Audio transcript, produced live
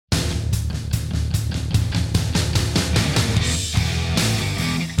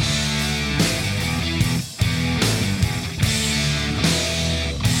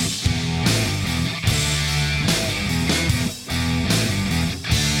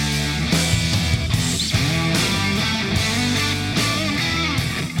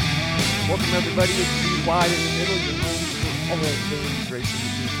everybody? It's Be Wide in the Middle, your home for all things racing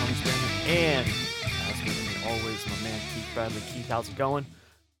with me, Thomas Brandon, and as with me always, my man Keith Bradley. Keith, how's it going?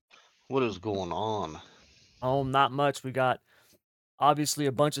 What is going on? Oh, not much. We got obviously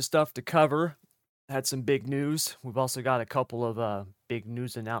a bunch of stuff to cover. Had some big news. We've also got a couple of big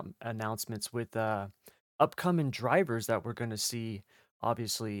news announcements with upcoming drivers that we're going to see,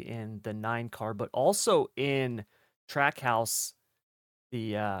 obviously in the 9 car, but also in Trackhouse,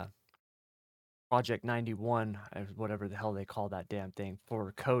 the Project 91, whatever the hell they call that damn thing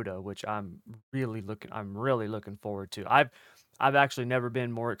for Coda, which I'm really looking forward to. I've actually never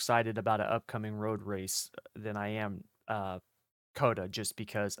been more excited about an upcoming road race than I am Coda, just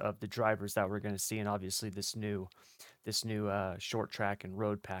because of the drivers that we're going to see, and obviously this new short track and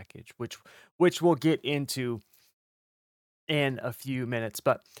road package, which we'll get into in a few minutes.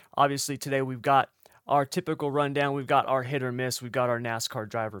 But obviously today we've got our typical rundown. We've got our hit or miss. We've got our NASCAR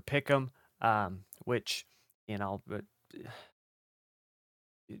driver pick'em, which but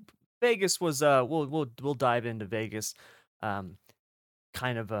Vegas was we'll dive into Vegas. Um,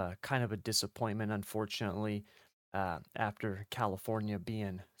 kind of a disappointment, unfortunately, after California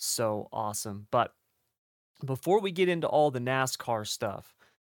being so awesome. But before we get into all the NASCAR stuff,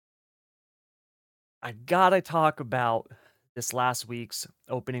 I gotta talk about this last week's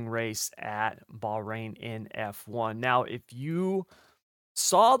opening race at Bahrain in F1. Now, if you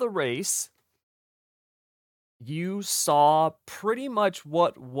saw the race, you saw pretty much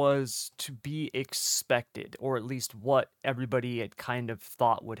what was to be expected, or at least what everybody had kind of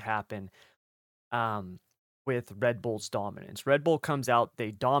thought would happen um, with Red Bull's dominance. Red Bull comes out,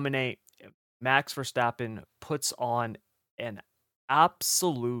 they dominate. Max Verstappen puts on an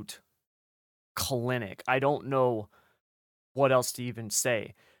absolute clinic. I don't know what else to even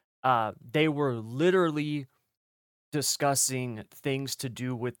say. They were literally discussing things to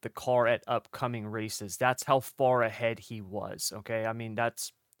do with the car at upcoming races. That's how far ahead he was. Okay. I mean,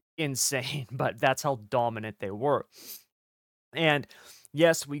 that's insane, but that's how dominant they were. And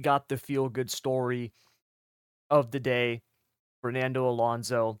yes, we got the feel good story of the day. Fernando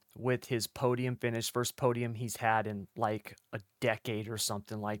Alonso with his podium finish, first podium he's had in like a decade or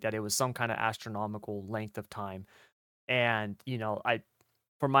something like that. It was some kind of astronomical length of time. And,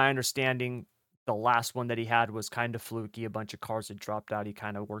 from my understanding, the last one that he had was kind of fluky. A bunch of cars had dropped out. He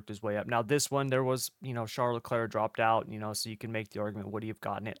kind of worked his way up. Now, this one, there was, Charles Leclerc dropped out, so you can make the argument, would he have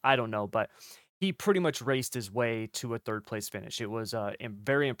gotten it? I don't know, but he pretty much raced his way to a third place finish. It was a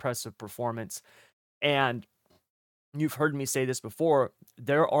very impressive performance. And you've heard me say this before,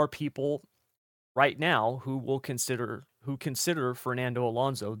 there are people right now who consider Fernando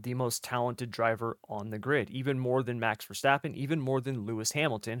Alonso the most talented driver on the grid, even more than Max Verstappen, even more than Lewis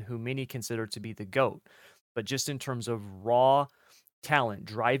Hamilton, who many consider to be the GOAT. But just in terms of raw talent,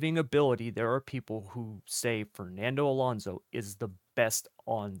 driving ability, there are people who say Fernando Alonso is the best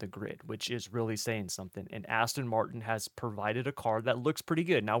on the grid, which is really saying something. And Aston Martin has provided a car that looks pretty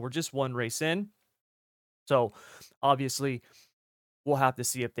good. Now we're just one race in. So obviously, we'll have to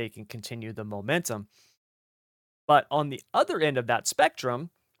see if they can continue the momentum. But on the other end of that spectrum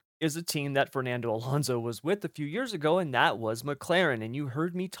is a team that Fernando Alonso was with a few years ago, and that was McLaren. And you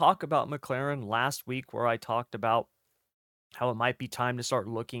heard me talk about McLaren last week, where I talked about how it might be time to start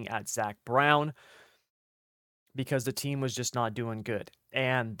looking at Zach Brown because the team was just not doing good.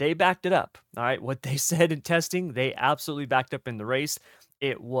 And they backed it up. All right. What they said in testing, they absolutely backed up in the race.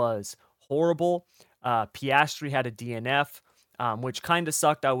 It was horrible. Piastri had a DNF, which kind of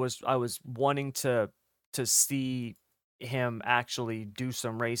sucked. I was wanting to see him actually do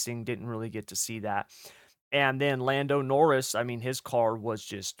some racing. Didn't really get to see that. And then Lando Norris, I mean, his car was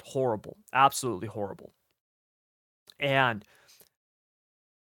just horrible, absolutely horrible. And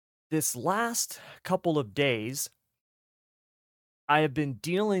this last couple of days, I have been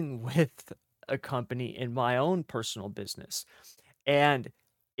dealing with a company in my own personal business, and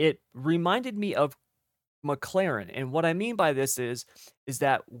it reminded me of McLaren. And what I mean by this is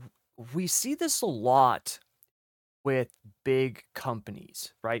that we see this a lot with big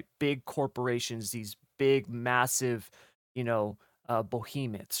companies, right? Big corporations, these big, massive,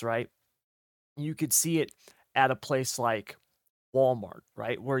 behemoths, right? You could see it at a place like Walmart,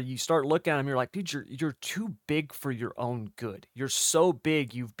 right? Where you start looking at them, you're like, dude, you're too big for your own good. You're so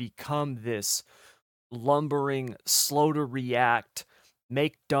big, you've become this lumbering, slow to react,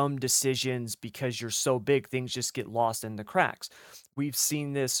 make dumb decisions because you're so big, things just get lost in the cracks. We've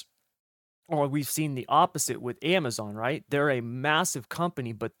seen this Or we've seen the opposite with Amazon, right? They're a massive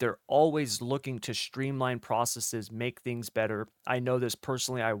company, but they're always looking to streamline processes, make things better. I know this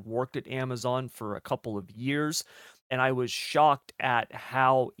personally. I worked at Amazon for a couple of years, and I was shocked at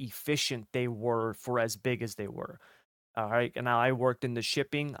how efficient they were for as big as they were. All right. And now I worked in the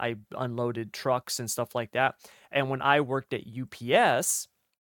shipping, I unloaded trucks and stuff like that. And when I worked at UPS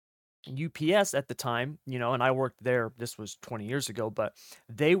at the time, and I worked there, this was 20 years ago, but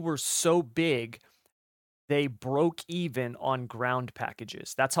they were so big, they broke even on ground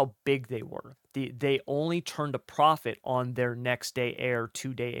packages. That's how big they were. They only turned a profit on their next day air,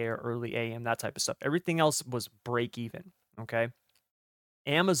 2-day air, early AM, that type of stuff. Everything else was break even. Okay.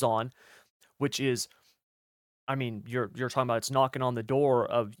 Amazon, which is, I mean, you're talking about it's knocking on the door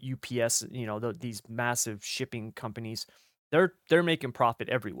of UPS, these massive shipping companies. They're making profit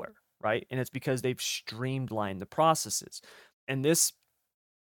everywhere, right? And it's because they've streamlined the processes. And this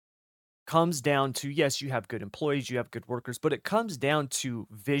comes down to, yes, you have good employees, you have good workers, but it comes down to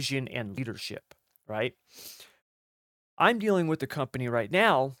vision and leadership, right? I'm dealing with a company right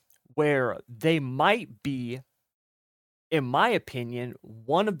now where they might be, in my opinion,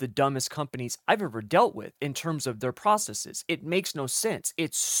 one of the dumbest companies I've ever dealt with in terms of their processes. It makes no sense.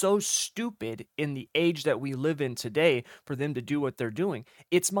 It's so stupid in the age that we live in today for them to do what they're doing.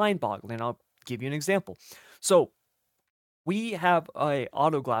 It's mind-boggling. I'll give you an example. So we have a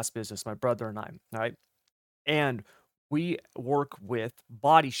auto glass business, my brother and I, right? And we work with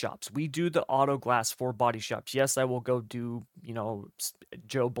body shops. We do the auto glass for body shops. Yes, I will go do,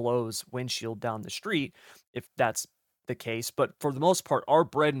 Joe Blow's windshield down the street if that's the case. But for the most part, our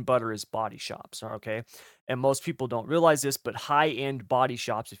bread and butter is body shops. Okay. And most people don't realize this, but high end body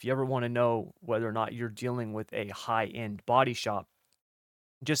shops, if you ever want to know whether or not you're dealing with a high end body shop,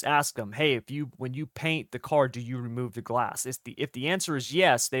 just ask them, hey, when you paint the car, do you remove the glass? If the answer is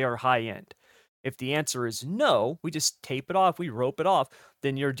yes, they are high end. If the answer is no, we just tape it off, we rope it off,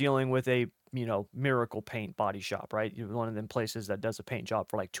 then you're dealing with a, Miracle Paint body shop, right? You're one of them places that does a paint job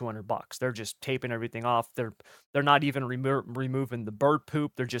for like $200. They're just taping everything off. They're not even removing the bird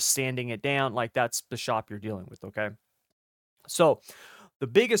poop. They're just sanding it down. Like that's the shop you're dealing with, okay? So, the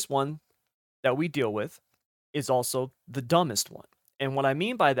biggest one that we deal with is also the dumbest one. And what I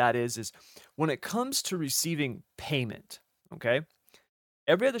mean by that is when it comes to receiving payment, okay?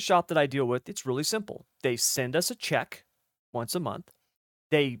 Every other shop that I deal with, it's really simple. They send us a check once a month.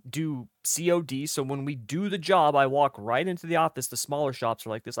 They do COD. So when we do the job, I walk right into the office. The smaller shops are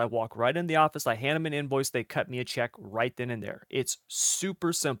like this. I walk right in the office. I hand them an invoice. They cut me a check right then and there. It's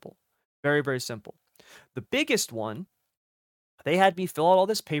super simple. Very, very simple. The biggest one, they had me fill out all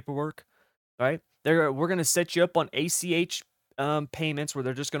this paperwork, right? We're going to set you up on ACH payments where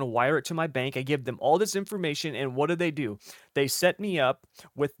they're just going to wire it to my bank. I give them all this information, and what do? They set me up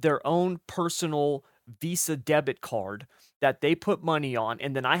with their own personal Visa debit card that they put money on,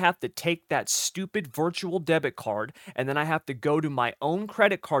 and then I have to take that stupid virtual debit card, and then I have to go to my own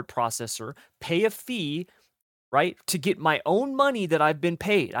credit card processor, pay a fee, right, to get my own money that I've been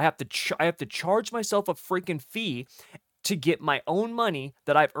paid. I have to charge myself a freaking fee to get my own money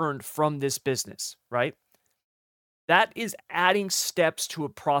that I've earned from this business, right? That is adding steps to a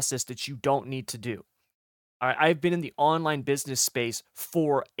process that you don't need to do. I've been in the online business space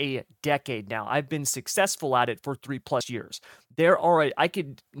for a decade now. I've been successful at it for 3+ years. I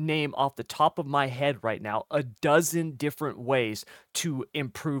could name off the top of my head right now a dozen different ways to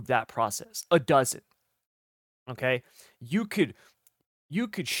improve that process. A dozen. Okay? You could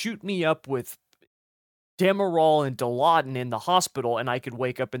shoot me up with Demerol and Dilaudid in the hospital, and I could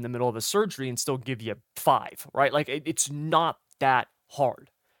wake up in the middle of a surgery and still give you 5, right? Like, it's not that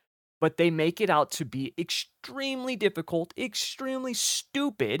hard. But they make it out to be extremely difficult, extremely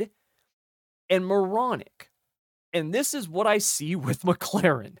stupid, and moronic. And this is what I see with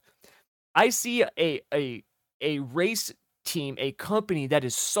McLaren. I see a race team, a company that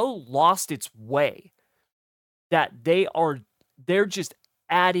is so lost its way that they're just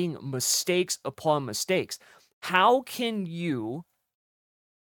adding mistakes upon mistakes. How can you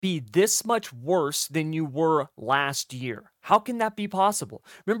be this much worse than you were last year? How can that be possible?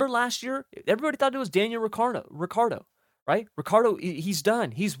 Remember last year, everybody thought it was Daniel Ricciardo, right? Ricciardo, he's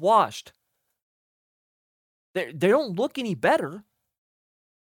done. He's washed. They don't look any better.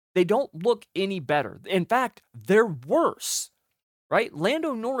 They don't look any better. In fact, they're worse, right?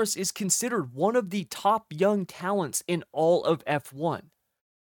 Lando Norris is considered one of the top young talents in all of F1.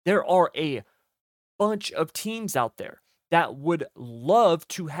 There are a bunch of teams out there that would love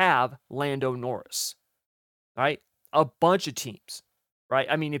to have Lando Norris, right? A bunch of teams, right?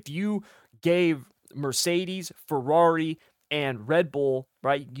 I mean, if you gave Mercedes, Ferrari, and Red Bull,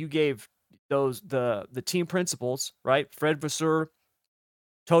 right? You gave the team principals, right? Fred Vasseur,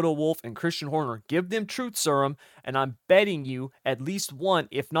 Toto Wolff, and Christian Horner. Give them truth serum, and I'm betting you at least one,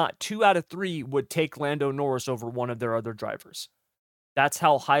 if not 2 out of 3, would take Lando Norris over one of their other drivers. That's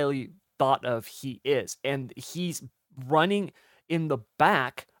how highly thought of he is. And he's running in the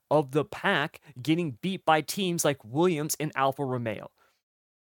back of the pack, getting beat by teams like Williams and Alfa Romeo.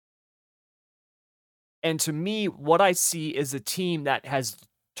 And to me, what I see is a team that has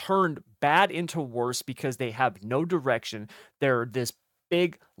turned bad into worse because they have no direction. They're this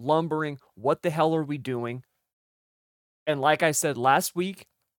big, lumbering, what the hell are we doing? And like I said last week,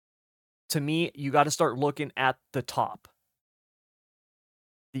 to me, you got to start looking at the top.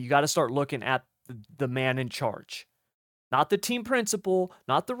 You got to start looking at the man in charge. Not the team principal,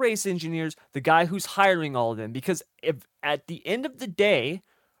 not the race engineers, the guy who's hiring all of them. Because if at the end of the day,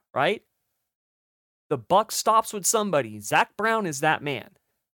 right, the buck stops with somebody. Zach Brown is that man.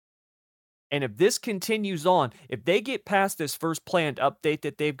 And if this continues on, if they get past this first planned update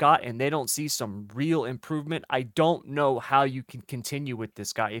that they've got and they don't see some real improvement, I don't know how you can continue with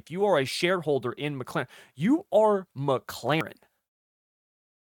this guy. If you are a shareholder in McLaren, you are McLaren,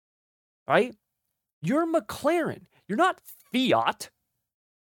 right? You're McLaren. You're not Fiat,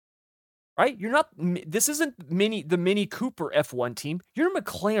 right? You're not, this isn't the Mini Cooper F1 team. You're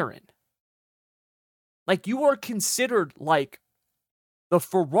McLaren. Like, you are considered like the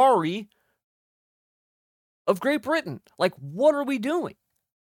Ferrari of Great Britain. Like, what are we doing?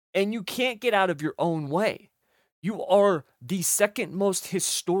 And you can't get out of your own way. You are the second most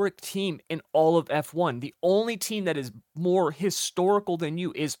historic team in all of F1. The only team that is more historical than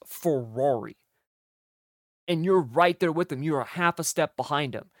you is Ferrari. And you're right there with them. You're half a step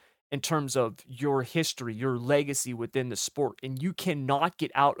behind them in terms of your history, your legacy within the sport. And you cannot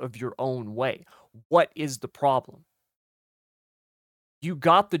get out of your own way. What is the problem? You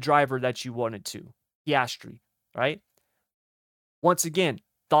got the driver that you wanted to. Piastri, right? Once again,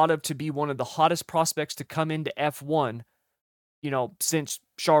 thought of to be one of the hottest prospects to come into F1, since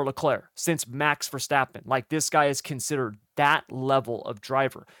Charles Leclerc, since Max Verstappen. Like, this guy is considered that level of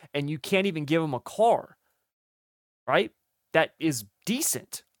driver. And you can't even give him a car, right? That is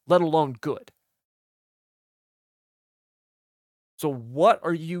decent, let alone good. So what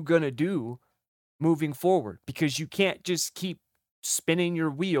are you going to do moving forward? Because you can't just keep spinning your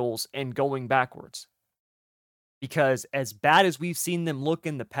wheels and going backwards. Because as bad as we've seen them look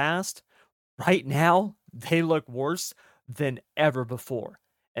in the past, right now, they look worse than ever before.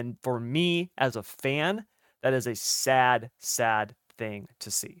 And for me, as a fan, that is a sad, sad thing to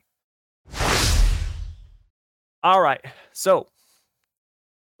see. All right, so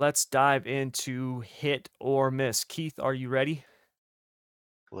let's dive into hit or miss. Keith, are you ready?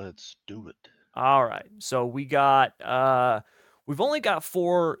 Let's do it. All right, so we got, we've only got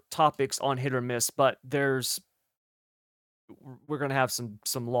 4 topics on hit or miss, but we're going to have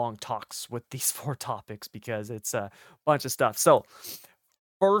some long talks with these 4 topics because it's a bunch of stuff. So,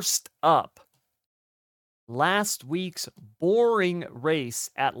 first up, last week's boring race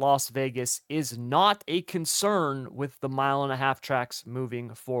at Las Vegas is not a concern with the 1.5-mile tracks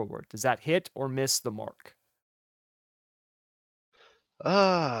moving forward. Does that hit or miss the mark?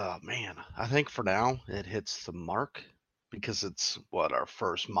 Man, I think for now it hits the mark because it's our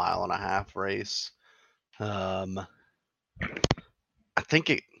first 1.5-mile race. I think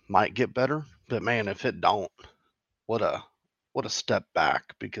it might get better, but man, if it don't, what a step back,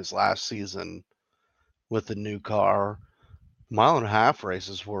 because last season with the new car, 1.5-mile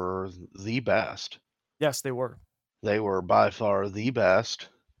races were the best. Yes, they were. They were by far the best.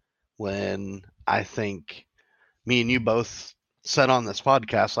 When I think me and you both said on this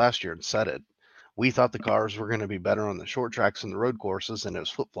podcast last year and said it, we thought the cars were going to be better on the short tracks and the road courses, and it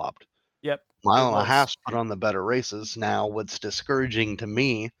was flip-flopped. Yep. 1.5 put on the better races. Now, what's discouraging to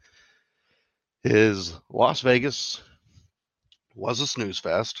me is Las Vegas was a snooze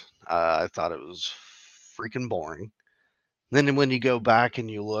fest. I thought it was freaking boring. Then when you go back and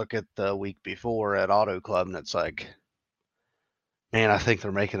you look at the week before at Auto Club, and it's like, man, I think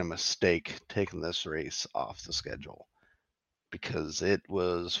they're making a mistake taking this race off the schedule, because it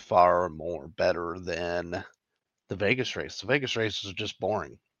was far more better than the Vegas race. The Vegas race was just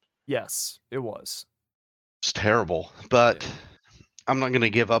boring. Yes, it was. It's terrible, but I'm not going to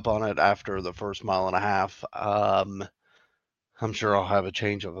give up on it after the first 1.5 miles. I'm sure I'll have a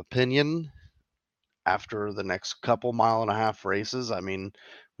change of opinion after the next couple 1.5 mile races. I mean,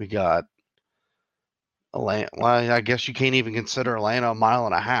 we got Atlanta. Well, I guess you can't even consider Atlanta 1.5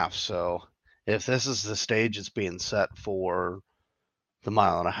 miles. So if this is the stage it's being set for the 1.5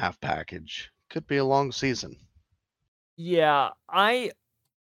 mile package, could be a long season. Yeah,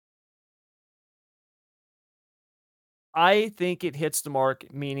 I think it hits the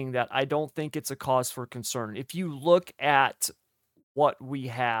mark, meaning that I don't think it's a cause for concern. If you look at what we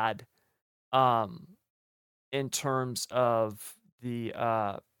had, um, in terms of the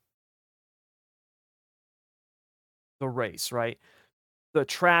race, right? The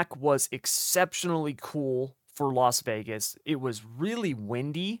track was exceptionally cool for Las Vegas. It was really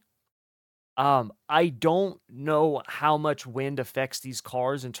windy. I don't know how much wind affects these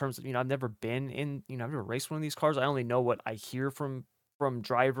cars in terms of, I've never been in, I've never raced one of these cars. I only know what I hear from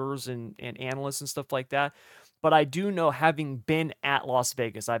drivers and analysts and stuff like that. But I do know, having been at Las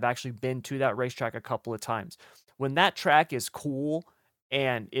Vegas, I've actually been to that racetrack a couple of times. When that track is cool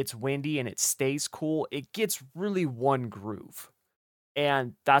and it's windy and it stays cool, it gets really one groove.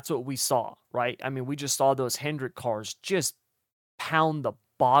 And that's what we saw, right? I mean, we just saw those Hendrick cars just pound the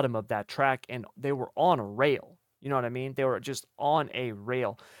bottom of that track, and they were on a rail. You know what I mean? They were just on a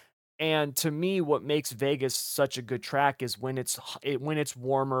rail. And to me, what makes Vegas such a good track is when it's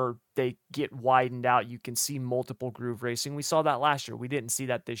warmer, they get widened out. You can see multiple groove racing. We saw that last year. We didn't see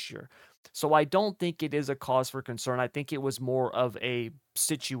that this year. So I don't think it is a cause for concern. I think it was more of a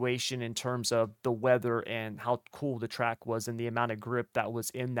situation in terms of the weather and how cool the track was and the amount of grip that was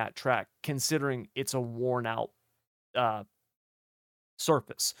in that track, considering it's a worn out uh,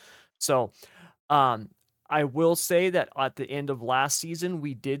 surface. So, um, I will say that at the end of last season,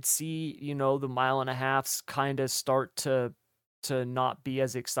 we did see, the mile and a halfs kind of start to not be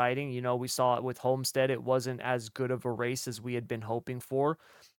as exciting. We saw it with Homestead. It wasn't as good of a race as we had been hoping for.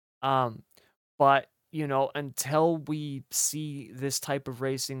 Um, but until we see this type of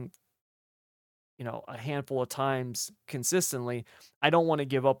racing, a handful of times consistently, I don't want to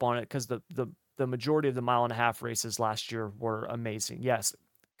give up on it, because the majority of the mile and a half races last year were amazing. Yes,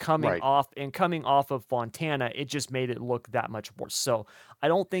 Right. coming off of Fontana, it just made it look that much worse. So I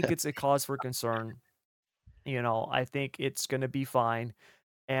don't think it's a cause for concern. I think it's going to be fine.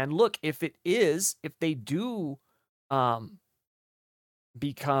 And look, if they do um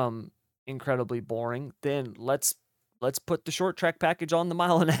become incredibly boring, then let's put the short track package on the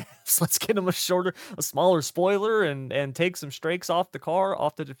mile and a half. Let's get them a smaller spoiler, and take some strakes off the car,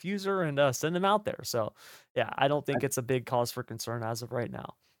 off the diffuser, and send them out there. So, yeah, I don't I think it's a big cause for concern as of right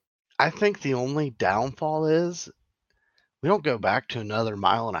now. I think the only downfall is we don't go back to another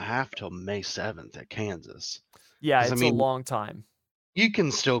mile and a half till May 7th at Kansas. Yeah, Because I it's a mean, long time. you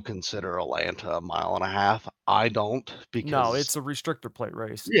can still consider Atlanta a mile and a half. I don't No, because it's a restrictor plate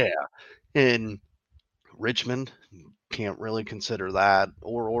race. yeah, in Richmond, can't really consider that,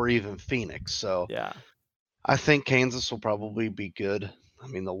 or even Phoenix. So Yeah, I think Kansas will probably be good. I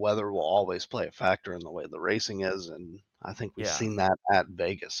mean, the weather will always play a factor in the way the racing is, and I think we've yeah, seen that at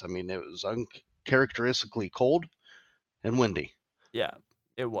Vegas. I mean, it was uncharacteristically cold and windy, yeah.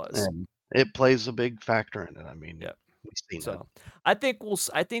 It was. and it plays a big factor in it. I mean, Yeah. we've seen it. So, I think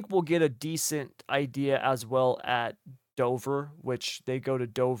we'll get a decent idea as well at Dover, which they go to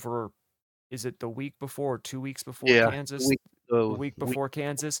Dover. Is it the week before or 2 weeks before Yeah, Kansas? we The week we before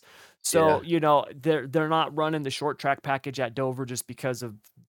Kansas. So, yeah, they're not running the short track package at Dover just because of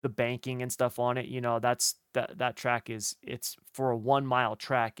the banking and stuff on it. That track it's for a 1 mile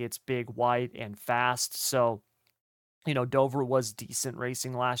track. It's big, wide, and fast. So, Dover was decent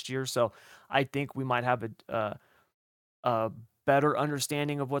racing last year. So I think we might have a better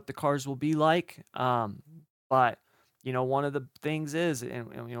understanding of what the cars will be like. But one of the things is,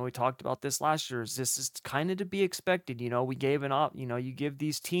 and we talked about this last year, is this is kind of to be expected. We gave an off, you give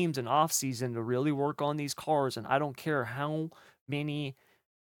these teams an off season to really work on these cars, and I don't care how many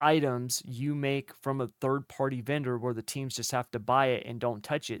items you make from a third party vendor where the teams just have to buy it and don't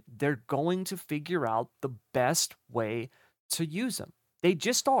touch it. They're going to figure out the best way to use them. They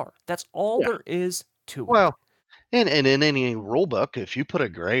just are. That's all yeah. there is to it. Well, and in any rule book, if you put a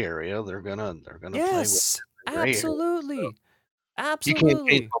gray area, they're gonna play with Yes, the gray area. absolutely. You can't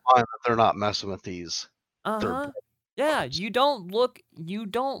change Absolutely. my mind that they're not messing with these third Uh-huh. party Yeah, cars. you don't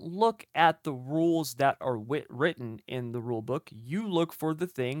look at the rules that are written in the rule book. You look for the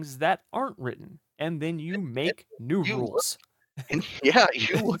things that aren't written, and then you And make new you look rules. and yeah,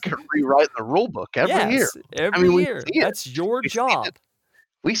 you look at rewriting the rule book every year. Yes, I every mean, we year. see it. That's your We seen it job.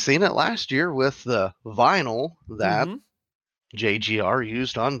 we seen it last year with the vinyl that Mhm. JGR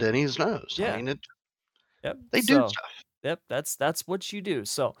used on Denny's nose. I Yeah. mean, Yep. they do So, stuff. yep, that's what you do.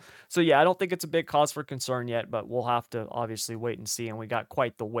 So yeah, I don't think it's a big cause for concern yet, but we'll have to obviously wait and see. And we got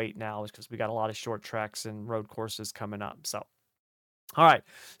quite the wait now, because we got a lot of short tracks and road courses coming up. So, all right.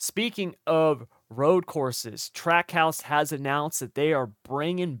 Speaking of road courses, Trackhouse has announced that they are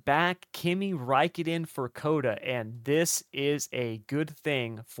bringing back Kimi Raikkonen for Coda, and this is a good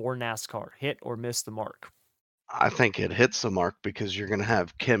thing for NASCAR. Hit or miss the mark? I think it hits the mark because you're gonna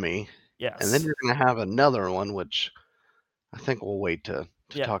have Kimmy, and then Yes. you're gonna have another one, which I think we'll wait to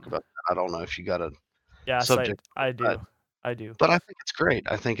Yeah. talk about that. I don't know if you got a Yes, I subject, I but do. I do. but I think it's great.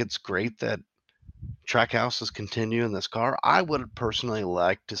 I think it's great that Trackhouse is continuing this car. I would personally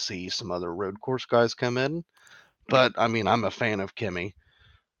like to see some other road course guys come in, but I mean, I'm a fan of Kimmy.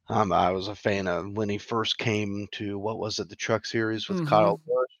 I was a fan of when he first came to what was it, the Truck Series with Kyle Mhm.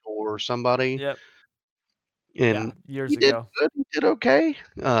 Busch or somebody, Yep. Yeah, and years he did ago. good. He did okay.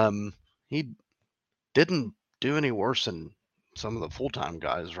 He didn't do any worse than some of the full time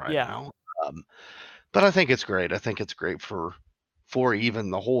guys right Yeah. now. Um, but I think it's great. I think it's great for even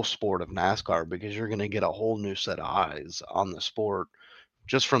the whole sport of NASCAR because you're going to get a whole new set of eyes on the sport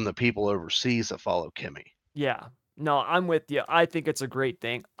just from the people overseas that follow Kimmy. Yeah. No, I'm with you. I think it's a great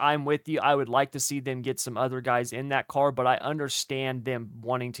thing. I'm with you. I would like to see them get some other guys in that car, but I understand them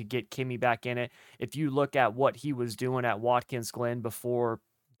wanting to get Kimmy back in it. If you look at what he was doing at Watkins Glen before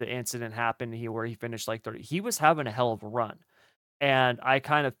the incident happened, where he finished like 30, he was having a hell of a run. And I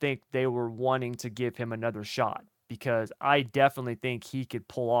kind of think they were wanting to give him another shot because I definitely think he could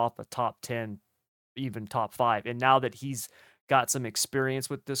pull off a top 10, even top 5. And now that he's got some experience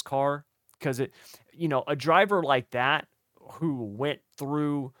with this car, because a driver like that who went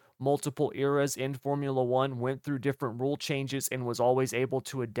through multiple eras in Formula One, went through different rule changes, and was always able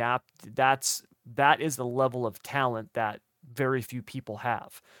to adapt, that is the level of talent that very few people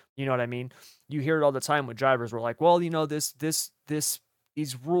have. You know what I mean? You hear it all the time with drivers. We're like, well, these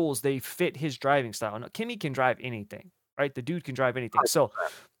rules, they fit his driving style. No, Kimmy can drive anything, right? The dude can drive anything. So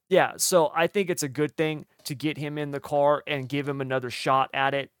yeah, so I think it's a good thing to get him in the car and give him another shot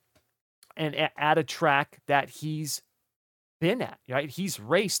at it, and at a track that he's been at, right? He's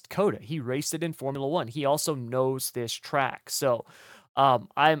raced COTA. He raced it in Formula One. He also knows this track. So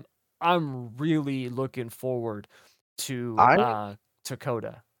I'm really looking forward I, to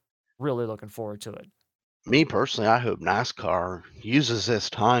COTA. Really looking forward to it. me personally, I hope NASCAR uses this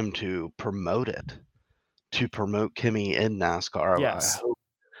time to promote it, to promote Kimmy in NASCAR. Yes.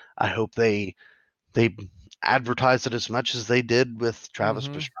 I hope they advertise it as much as they did with Travis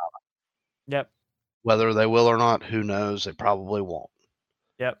Mm-hmm. Pastrana. Yep. Whether they will or not, who knows? They probably won't.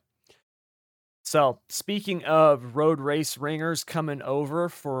 Yep. So, speaking of road race ringers coming over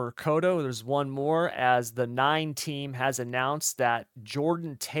for COTA, there's one more as the 9 team has announced that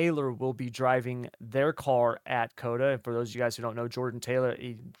Jordan Taylor will be driving their car at COTA. And for those of you guys who don't know, Jordan Taylor,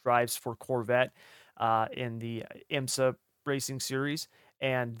 he drives for Corvette in the IMSA racing series.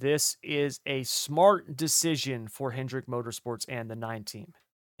 And this is a smart decision for Hendrick Motorsports and the 9 team.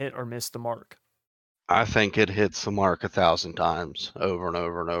 Hit or miss the mark. I think it hits the mark 1,000 times over and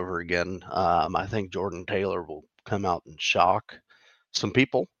over and over again. I think Jordan Taylor will come out and shock some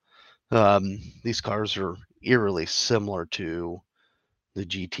people. These cars are eerily similar to the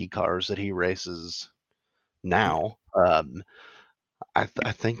GT cars that he races Yeah. now. I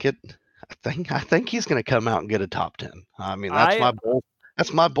think it. I think he's going to come out and get a top 10. I mean, I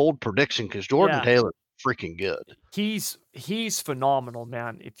that's my bold prediction because Jordan yeah. Taylor's freaking good. He's phenomenal,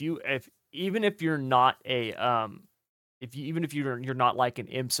 man. If even if you're not a if you even if you're not like an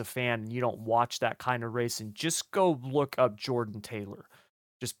IMSA fan and you don't watch that kind of racing, just go look up Jordan Taylor.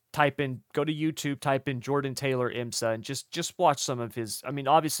 Just go to YouTube, type in Jordan Taylor IMSA, and just watch some of his. I mean,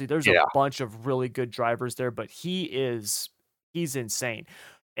 obviously there's a Yeah, bunch of really good drivers there, but he's insane.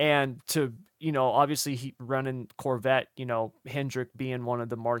 And obviously he running Corvette, Hendrick being one of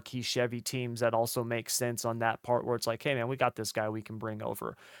the marquee Chevy teams, that also makes sense on that part where it's like, hey man, we got this guy we can bring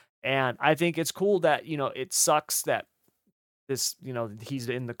over. And I think it's cool that, it sucks that he's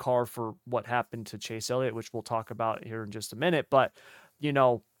in the car for what happened to Chase Elliott, which we'll talk about here in just a minute. But, you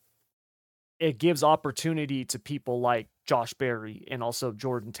know, it gives opportunity to people like Josh Berry and also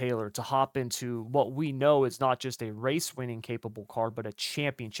Jordan Taylor to hop into what we know is not just a race winning capable car, but a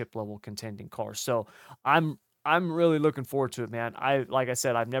championship level contending car. So I'm really looking forward to it, man. Like I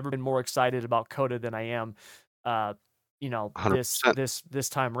said, I've never been more excited about COTA than I am uh this 100%. this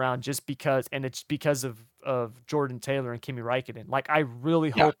time around, just because, and it's because of Jordan Taylor and Kimi Räikkönen. Like I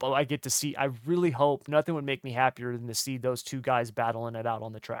really Yeah. hope I really hope nothing would make me happier than to see those two guys battling it out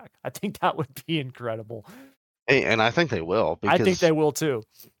on the track. I think that would be incredible. Hey, and I think they will I think because they will too.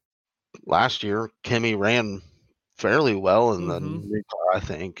 last year Kimmy ran fairly well in the Mhm. new car, I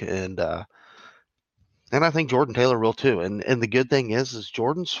think, and I think Jordan Taylor will too. And the good thing is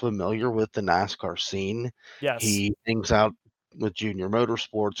Jordan's familiar with the NASCAR scene. Yes. He hangs out with Junior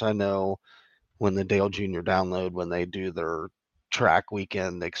Motorsports. I know when the Dale Junior Download, when they do their track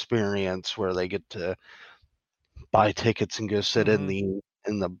weekend experience where they get to buy tickets and go sit Mhm.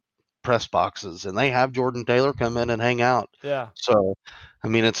 in the press boxes, and they have Jordan Taylor come in and hang out. Yeah. So, I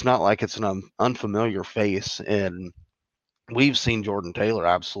mean, it's not like it's an unfamiliar face, and we've seen Jordan Taylor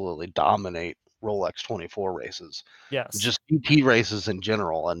absolutely dominate Rolex 24 races, Yes. just GT races in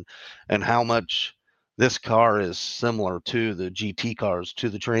general, and how much this car is similar to the GT cars, to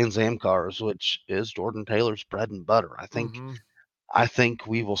the Trans Am cars, which is Jordan Taylor's bread and butter. Mm-hmm. I think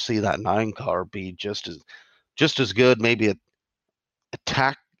we will see that 9 car be just as good, maybe a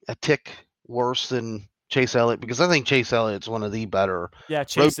tack a tick worse than Chase Elliott, because I think Chase Elliott's one of the better Yeah, road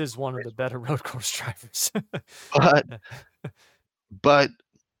Chase is one of the better road course drivers. but but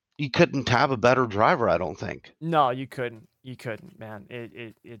you couldn't have a better driver, I don't think. No, you couldn't. You couldn't, man.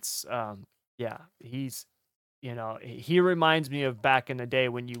 It's yeah, he's he reminds me of back in the day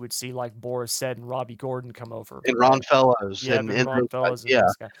when you would see like Boris Said and Robbie Gordon come over, And right? Ron Fellows Yeah, and and Ron those guys, Fellows and yeah.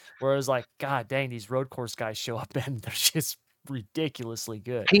 those guys. Whereas like, god dang, these road course guys show up and they're just ridiculously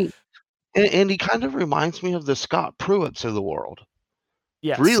good. He and he kind of reminds me of the Scott Pruitts of the world.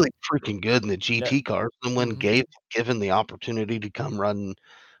 Yes. Really freaking good in the Yep. GT cars, and when Mhm. given the opportunity to come run,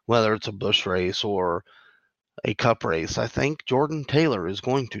 whether it's a Busch race or a Cup race, I think Jordan Taylor is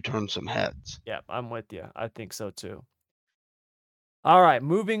going to turn some heads. Yep, I'm with you. I think so too. All right,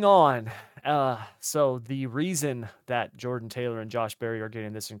 moving on. So the reason that Jordan Taylor and Josh Berry are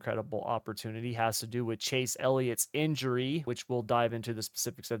getting this incredible opportunity has to do with Chase Elliott's injury, which we'll dive into the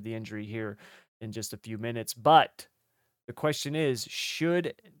specifics of the injury here in just a few minutes. But the question is,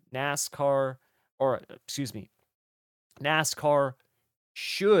 should NASCAR, or excuse me, NASCAR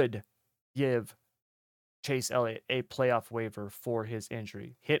should give Chase Elliott a playoff waiver for his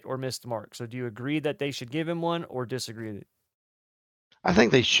injury, hit or miss the mark? So do you agree that they should give him one or disagree? I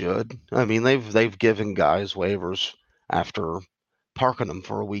think they should. I mean, they've given guys waivers after parking them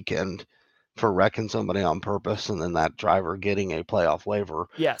for a weekend for wrecking somebody on purpose, and then that driver getting a playoff waiver.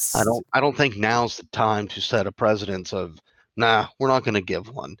 Yes. I don't think now's the time to set a precedence of, nah, we're not going to give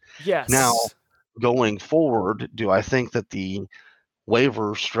one. Now, Yes. going forward, do I think that the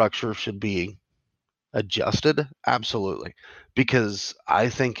waiver structure should be adjusted? Absolutely. Because I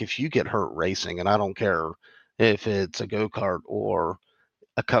think if you get hurt racing, and I don't care if it's a go-kart or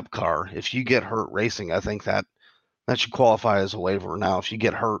a cup car, if you get hurt racing, I think that should qualify as a waiver. Now, if you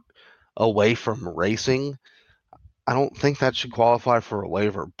get hurt away from racing, I don't think that should qualify for a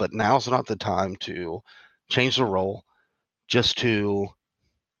waiver. But now's not the time to change the rule just to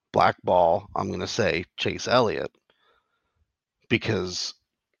blackball, I'm going to say, Chase Elliott, because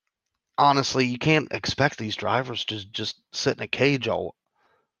honestly, you can't expect these drivers to just sit in a cage all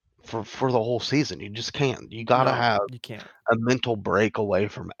for the whole season. You just can't. You got to No, have you can't. a mental break away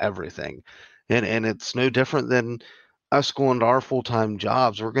from everything. And it's no different than us going to our full-time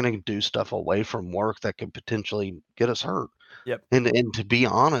jobs. We're going to do stuff away from work that could potentially get us hurt. Yep. And to be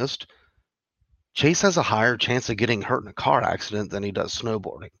honest, Chase has a higher chance of getting hurt in a car accident than he does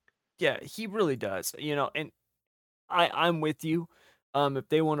snowboarding. Yeah, he really does. And I'm with you. If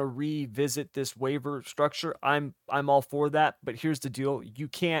they want to revisit this waiver structure, I'm all for that. But here's the deal: you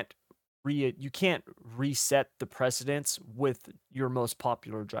can't reset the precedents with your most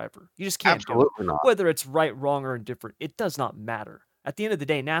popular driver. You just can't do it. Absolutely not. Whether it's right, wrong, or indifferent, it does not matter. At the end of the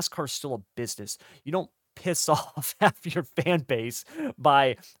day, NASCAR is still a business. You don't piss off half your fan base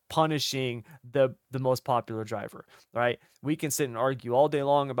by punishing the most popular driver, right? We can sit and argue all day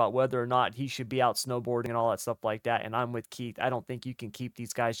long about whether or not he should be out snowboarding and all that stuff like that. And I'm with Keith. I don't think you can keep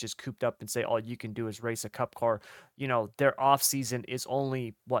these guys just cooped up and say all you can do is race a cup car. Their off season is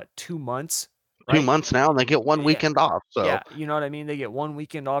only what, 2 months, 2 right? months now, and they get one Yeah. weekend off. So Yeah, you know what I mean? They get one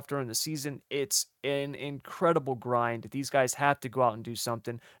weekend off during the season. It's an incredible grind. These guys have to go out and do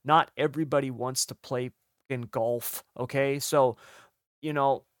something. Not everybody wants to play in golf, okay? So,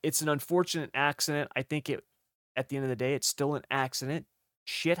 it's an unfortunate accident. I think at the end of the day, it's still an accident.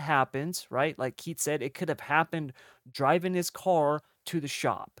 Shit happens, right? Like Keith said, it could have happened driving his car to the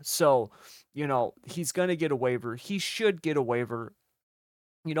shop. So, he's going to get a waiver. He should get a waiver.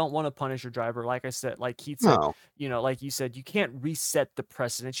 You don't want to punish your driver. Like I said, like Keith said, no. like you said, you can't reset the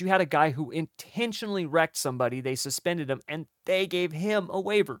precedents. You had a guy who intentionally wrecked somebody. They suspended him and they gave him a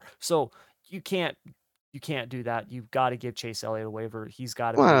waiver. So you can't do that. You've got to give Chase Elliott a waiver. He's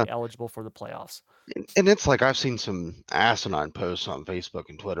got to Well, be eligible for the playoffs. and it's like I've seen some asinine posts on Facebook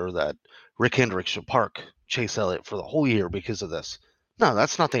and Twitter that Rick Hendricks should park Chase Elliott for the whole year because of this. No,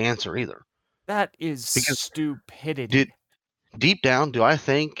 that's not the answer either. That is Because stupidity. did deep down, do I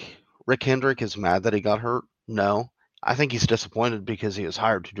think Rick Hendrick is mad that he got hurt? No. I think he's disappointed because he was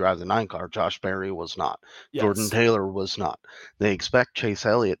hired to drive the 9 car. Josh Berry was not. Jordan Yes. Taylor was not. They expect Chase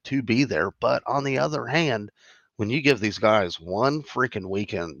Elliott to be there, but on the other hand, when you give these guys one freaking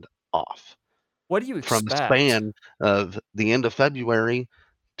weekend off What do you from the expect? span of the end of February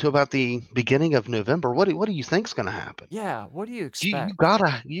to about the beginning of November. What do you think's going to happen? Yeah, what do you You expect?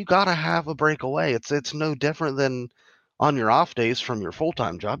 gotta have a breakaway. It's no different than on your off days from your full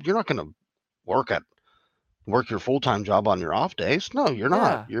time job. You're not going to work at work your full time job on your off days. No, you're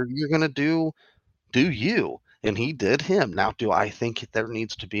not. Yeah. You're going to do you. And he did him. Now, do I think there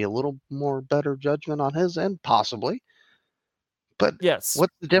needs to be a little more better judgment on his end? Possibly. But Yes.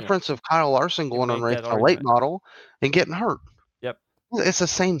 what's the Yeah. difference of Kyle Larson Can going on make racing that a late argument. model and getting hurt? Yep. It's the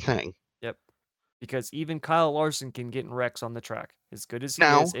same thing. Yep. Because even Kyle Larson can get in wrecks on the track. As good as he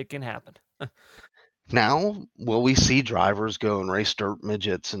is, Now, it can happen. now, will we see drivers go and race dirt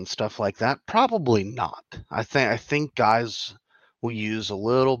midgets and stuff like that? Probably not. I think guys will use a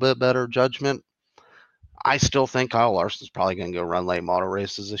little bit better judgment. I still think Kyle Larson's probably going to go run late model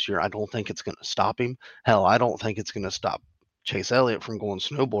races this year. I don't think it's going to stop him. Hell, I don't think it's going to stop Chase Elliott from going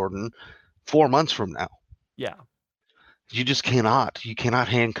snowboarding 4 months from now. Yeah. You just cannot. You cannot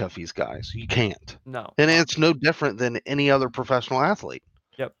handcuff these guys. You can't. No. And it's no different than any other professional athlete.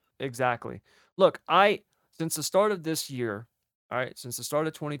 Yep, exactly. Look, I since the start of this year, all right, since the start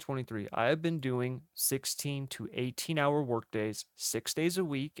of 2023, I have been doing 16 to 18-hour work days, 6 days a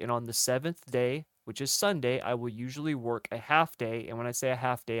week, and on the seventh day, which is Sunday, I will usually work a half day, and when I say a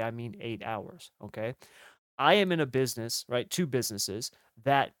half day, I mean 8 hours. Okay, I am in a business, right? Two businesses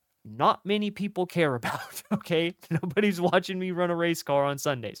that not many people care about. Okay, nobody's watching me run a race car on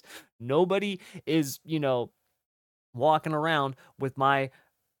Sundays. Nobody is, walking around with my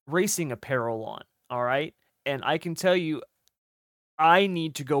racing apparel on. All right. And I can tell you, I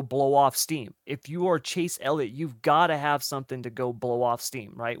need to go blow off steam. If you are Chase Elliott, you've got to have something to go blow off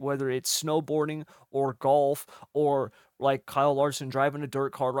steam, right? Whether it's snowboarding or golf or like Kyle Larson driving a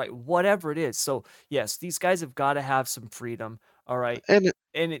dirt car, right? Whatever it is. So, yes, these guys have got to have some freedom. All right. And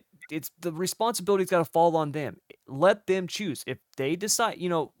And it's the responsibility's got to fall on them. Let them choose. If they decide,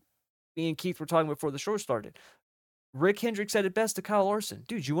 me and Keith were talking before the show started. Rick Hendrick said it best to Kyle Larson.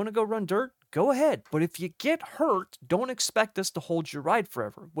 Dude, you want to go run dirt? Go ahead. But if you get hurt, don't expect us to hold your ride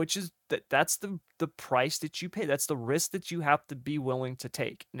forever, which is that's the price that you pay. That's the risk that you have to be willing to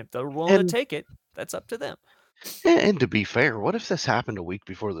take. And if they're willing to and take it, that's up to them. and to be fair, what if this happened a week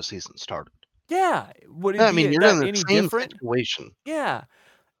before the season started? Yeah. Would it I be mean, you're in that the any same different? situation. Yeah.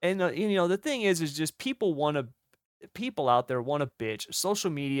 And the thing is just people out there want to bitch.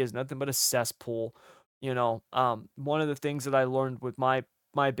 Social media is nothing but a cesspool. One of the things that I learned with my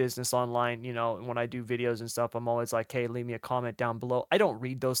business online, and when I do videos and stuff, I'm always like, hey, leave me a comment down below. I don't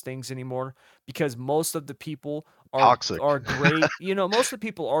read those things anymore because most of the people are Toxic. are great. Most of the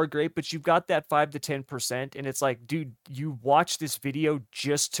people are great, but you've got that 5 to 10%, and it's like, dude, you watch this video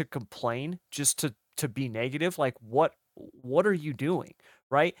just to complain, just to be negative. Like, what are you doing?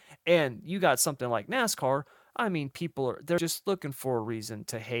 Right? And you got something like NASCAR. I mean, they're just looking for a reason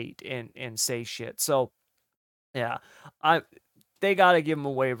to hate and say shit. So yeah, I they got to give them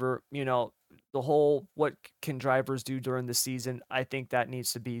a waiver. The whole what can drivers do during the season. I think that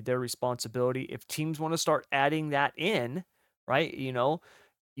needs to be their responsibility. If teams want to start adding that in, right?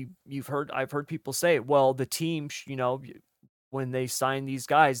 I've heard people say, well, the team, when they sign these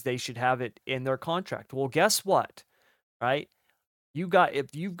guys, they should have it in their contract. Well, guess what? Right?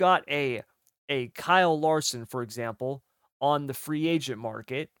 If you've got a Kyle Larson, for example, on the free agent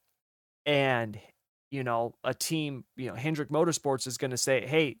market, and a team, Hendrick Motorsports is going to say,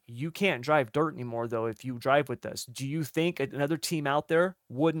 hey, you can't drive dirt anymore, though, if you drive with us. Do you think another team out there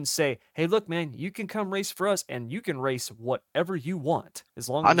wouldn't say, hey, look, man, you can come race for us and you can race whatever you want as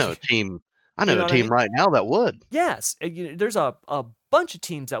long I as know you, a team. I you know know a what I team mean? right now that would. Yes. There's a bunch of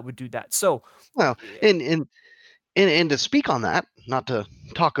teams that would do that. So, Well, yeah, and to speak on that, not to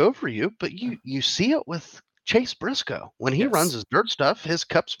talk over you, but you see it with Chase Briscoe. When he runs yes. his dirt stuff, his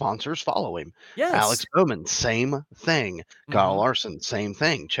cup sponsors follow him. Alex Yes. Bowman, same thing. Kyle Hmm. Larson, same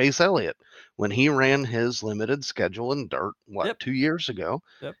thing. Chase Elliott, when he ran his limited schedule in dirt, what, Yep. 2 years ago,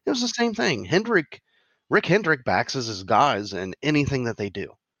 Yep. it was the same thing. Rick Hendrick backs his guys in anything that they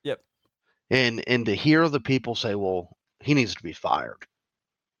do. Yep. And to hear the people say, well, he needs to be fired.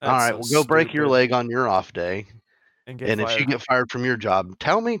 All That's right, so well, go break your stupid leg on your off day. and get And if you fired. get fired from your job,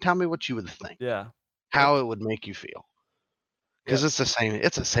 tell me what you would think, Yeah. Yep. how it would make you feel, because Yep.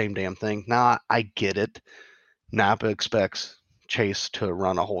 it's the same damn thing. Now I get it. Napa expects Chase to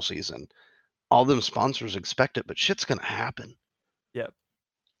run a whole season. All them sponsors expect it, but shit's gonna happen. Yep.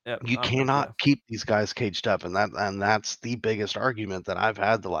 Yep. You I'm with you. cannot keep these guys caged up, and that's the biggest argument that I've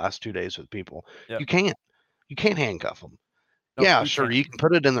had the last 2 days with people. Yep. You can't. You can't handcuff them. Nope, Yeah, you sure, can't. you can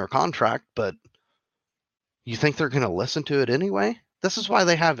put it in their contract, but you think they're gonna listen to it anyway? This is why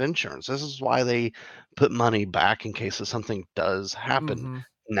they have insurance. This is why they put money back in case if something does happen. Mm-hmm.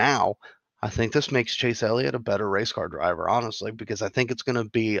 Now, I think this makes Chase Elliott a better race car driver, honestly, because I think it's going to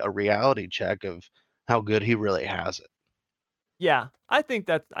be a reality check of how good he really has it. Yeah, I think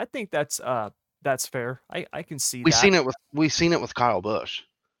that's fair. I can see We that. seen it with we seen it with Kyle Busch.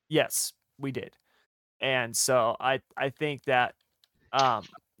 Yes, we did. And so I think that um,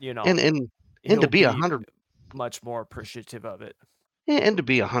 you And know, and and to he'll be be 100 much more appreciative of it. and to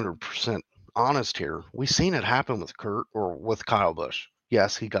be 100% honest here, we seen it happen with Kurt or with Kyle Busch.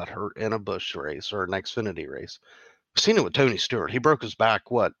 Yes, he got hurt in a Busch race or an Xfinity race. We've seen it with Tony Stewart. He broke his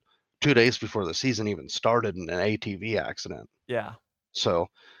back, what, 2 days before the season even started in an ATV accident. Yeah. So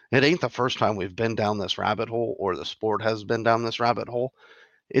it ain't the first time we've been down this rabbit hole or the sport has been down this rabbit hole.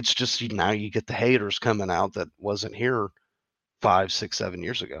 It's just now you get the haters coming out that wasn't here 5, 6, 7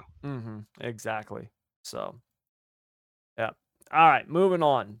 years ago. Mhm. Exactly. So, yeah. All right, moving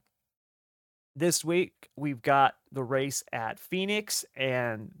on. This week we've got the race at Phoenix,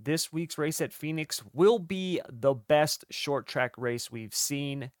 and this week's race at Phoenix will be the best short track race we've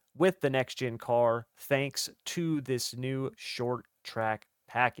seen with the next gen car, thanks to this new short track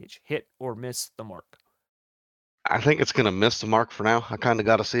package. Hit or miss the mark. I think it's going to miss the mark for now. I kind of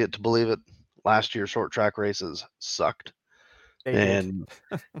got to see it to believe it. Last year's short track races sucked. They did. And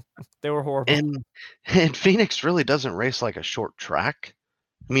They were horrible. and and Phoenix really doesn't race like a short track.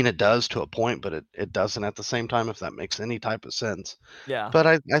 I mean, it does to a point, but it doesn't at the same time, if that makes any type of sense. Yeah. But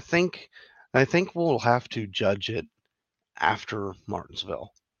I think we'll have to judge it after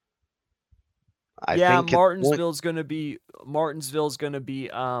Martinsville. I Yeah, think at the point Martinsville's gonna be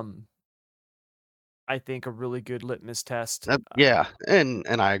I think a really good litmus test. that, yeah, and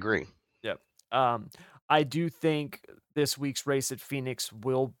I agree. Yep. Um, I do think this week's race at Phoenix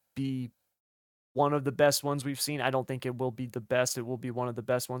will be one of the best ones we've seen. I don't think it will be the best. It will be one of the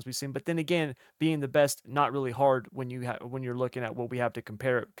best ones we've seen. But then again, being the best, not really hard when when you're looking at what we have to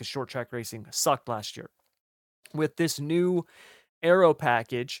compare it, because short track racing sucked last year. With this new aero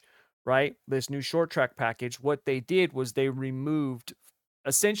package, right? This new short track package, what they did was they removed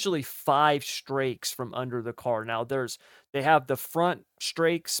essentially 5 strakes from under the car. Now they have the front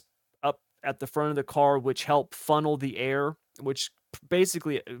strakes up at the front of the car which help funnel the air, which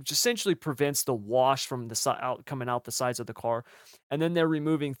basically essentially prevents the wash from the side out coming out the sides of the car. And then they're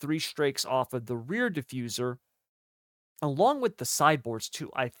removing 3 strakes off of the rear diffuser along with the sideboards too,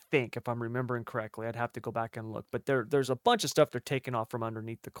 I think, if I'm remembering correctly. I'd have to go back and look, but there's a bunch of stuff they're taking off from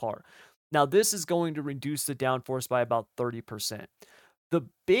underneath the car. Now, this is going to reduce the downforce by about 30%. The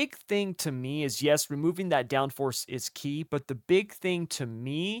big thing to me is, yes, removing that downforce is key, but the big thing to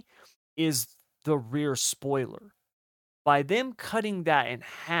me is the rear spoiler. By them cutting that in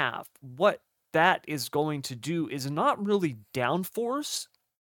half, what that is going to do is not really downforce,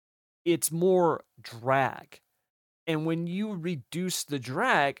 it's more drag. And when you reduce the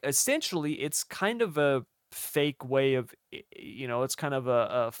drag, essentially, it's kind of a fake way of, it's kind of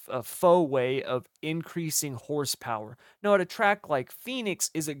a faux way of increasing horsepower. Now, at a track like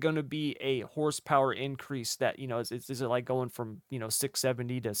Phoenix, is it going to be a horsepower increase that, is it like going from,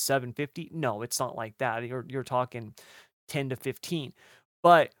 670 to 750? No, it's not like that. You're talking 10 to 15.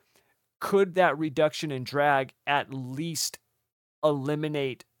 But could that reduction in drag at least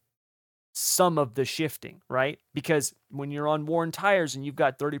eliminate some of the shifting, right? Because when you're on worn tires and you've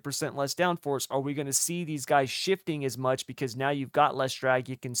got 30% less downforce, are we going to see these guys shifting as much because now you've got less drag?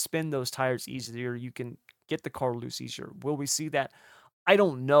 You can spin those tires easier. You can get the car loose easier. Will we see that? I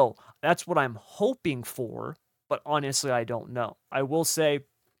don't know. That's what I'm hoping for, but honestly, I don't know. I will say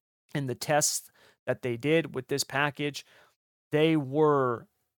in the tests that they did with this package, they were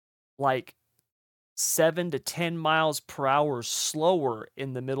like 7 to 10 miles per hour slower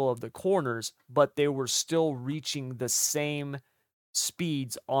in the middle of the corners, but they were still reaching the same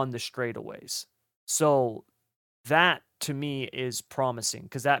speeds on the straightaways. So that to me is promising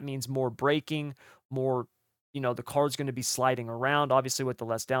because that means more braking, more, the car's going to be sliding around, obviously, with the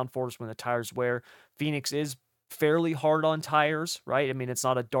less downforce when the tires wear. Phoenix is fairly hard on tires, right? I mean, it's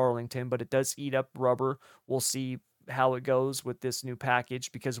not a Darlington, but it does eat up rubber. We'll see how it goes with this new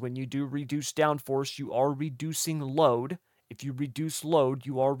package because when you do reduce downforce, you are reducing load. If you reduce load,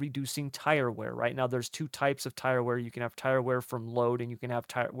 you are reducing tire wear. Right now, there's 2 types of tire wear. You can have tire wear from load, and you can have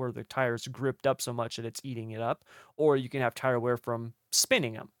tire where the tire's gripped up so much that it's eating it up, or you can have tire wear from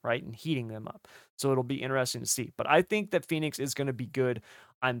spinning them, right, and heating them up. So it'll be interesting to see. But I think that Phoenix is going to be good.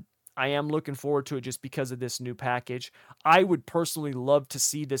 I am looking forward to it just because of this new package. I would personally love to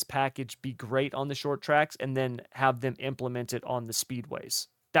see this package be great on the short tracks and then have them implement it on the speedways.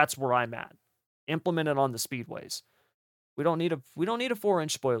 That's where I'm at. Implement it on the speedways. We don't need a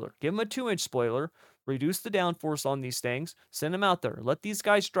 4-inch spoiler. Give them a 2-inch spoiler. Reduce the downforce on these things. Send them out there. Let these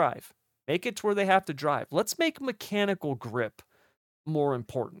guys drive. Make it to where they have to drive. Let's make mechanical grip more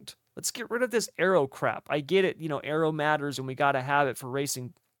important. Let's get rid of this aero crap. I get it, aero matters and we got to have it for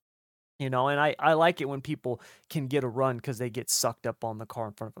racing, and I like it when people can get a run because they get sucked up on the car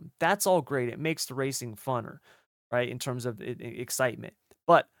in front of them. That's all great. It makes the racing funner, right, in terms of excitement.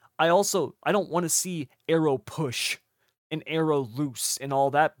 But I don't want to see aero push and aero loose and all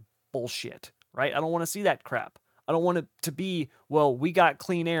that bullshit, right? I don't want to see that crap. I don't want it to be, well, we got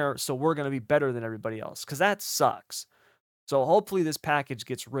clean air, so we're going to be better than everybody else, because that sucks. So hopefully this package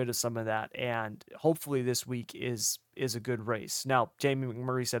gets rid of some of that, and hopefully this week is a good race. Now, Jamie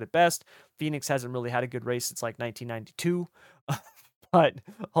McMurray said it best. Phoenix hasn't really had a good race since like 1992. But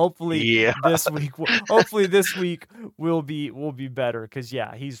hopefully this week will be better, because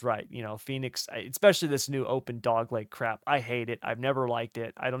yeah, he's right. Phoenix, especially this new open dogleg crap, I hate it. I've never liked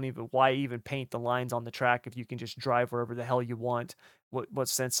it. I don't even why even paint the lines on the track if you can just drive wherever the hell you want. What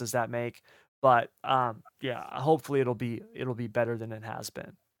sense does that make? But yeah, hopefully it'll be better than it has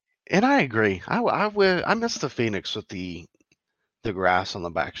been. And I agree. I miss the Phoenix with the grass on the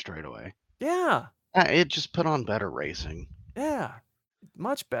back straightaway. Yeah. It just put on better racing. Yeah.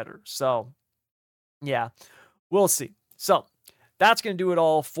 Much better. So, yeah, we'll see. So, that's going to do it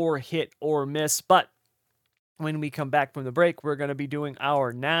all for Hit or Miss. But when we come back from the break, we're going to be doing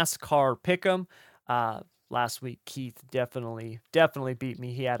our NASCAR Pick'em. Last week, Keith definitely beat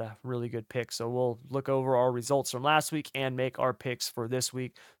me. He had a really good pick. So, we'll look over our results from last week and make our picks for this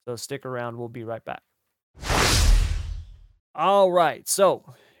week. So, stick around. We'll be right back. All right.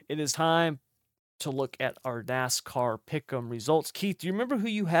 So, it is time to look at our NASCAR Pick'em results. Keith, do you remember who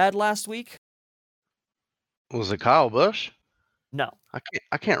you had last week? Was it Kyle Busch? No.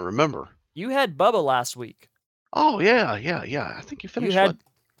 I can't remember. You had Bubba last week. Oh, yeah. I think you finished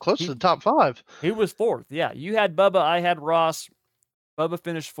close to the top 5. He was 4th. Yeah, you had Bubba. I had Ross. Bubba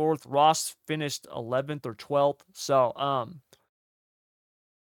finished 4th. Ross finished 11th or 12th. So,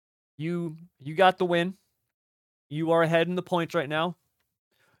 you got the win. You are ahead in the points right now.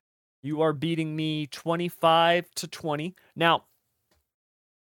 You are beating me 25-20. Now,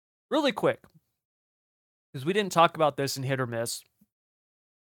 really quick, because we didn't talk about this in Hit or Miss,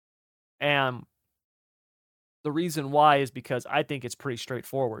 and the reason why is because I think it's pretty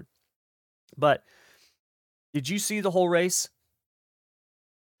straightforward. But did you see the whole race?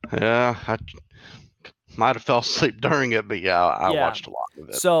 Yeah, I might have fell asleep during it, but yeah, I watched a lot of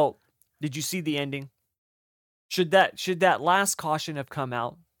it. So, did you see the ending? Should that last caution have come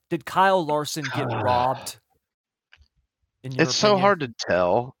out? Did Kyle Larson get robbed? It's so hard to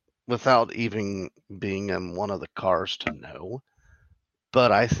tell without even being in one of the cars to know.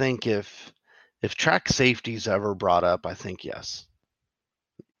 But I think if track safety's ever brought up, I think yes.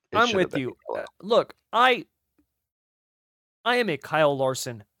 I'm with you. Look, I am a Kyle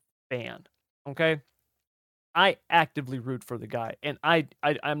Larson fan. Okay, I actively root for the guy, and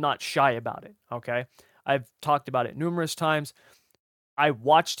I'm not shy about it. Okay, I've talked about it numerous times. I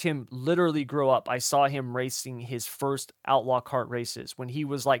watched him literally grow up. I saw him racing his first outlaw kart races. When he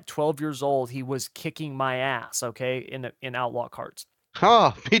was like 12 years old, he was kicking my ass, okay, in outlaw karts.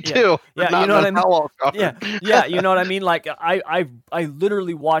 Oh, me too. Yeah, you know what I mean? Yeah, you know what I mean? Like, I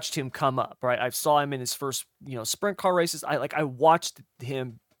literally watched him come up, right? I saw him in his first, sprint car races. I watched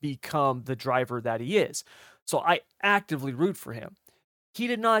him become the driver that he is. So I actively root for him. He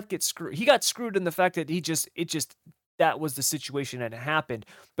did not get screwed. He got screwed in the fact that that was the situation that happened.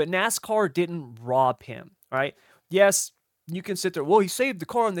 But NASCAR didn't rob him, right? Yes, you can sit there, well, he saved the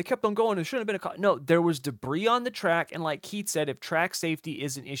car and they kept on going. It shouldn't have been a car. No, there was debris on the track. And like Keith said, if track safety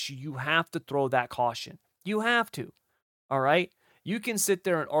is an issue, you have to throw that caution. You have to. All right? You can sit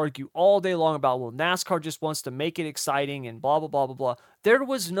there and argue all day long about, well, NASCAR just wants to make it exciting and blah, blah, blah, blah, blah. There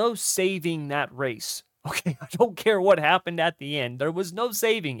was no saving that race. Okay, I don't care what happened at the end. There was no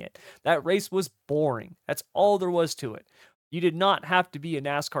saving it. That race was boring. That's all there was to it. You did not have to be a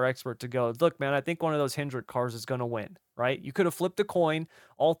NASCAR expert to go, look, man, I think one of those Hendrick cars is going to win, right? You could have flipped a coin.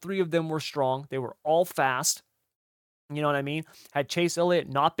 All 3 of them were strong. They were all fast. You know what I mean? Had Chase Elliott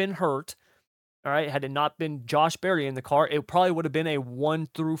not been hurt, all right, had it not been Josh Berry in the car, it probably would have been a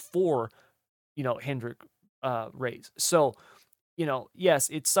 1-4, Hendrick race. So, yes,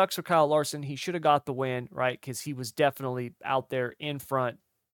 it sucks for Kyle Larson. He should have got the win, right? Because he was definitely out there in front,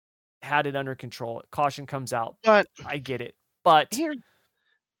 had it under control. Caution comes out. But I get it. But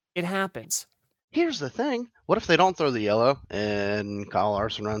it happens. Here's the thing. What if they don't throw the yellow and Kyle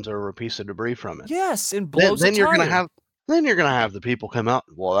Larson runs over a piece of debris from it? Yes, and blows then you're gonna have the people come out,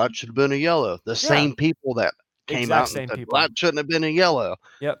 well, that should have been a yellow. The same people that came Exact out and same said, "Well, people. that shouldn't have been a yellow."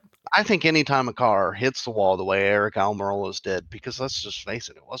 Yep. I think anytime a car hits the wall the way Eric Almirola's did, because let's just face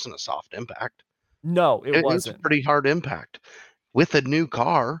it wasn't a soft impact. No, it It was a wasn't. pretty hard impact. With a new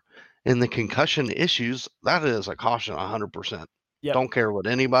car and the concussion issues, that is a caution 100%. Yep. Don't care what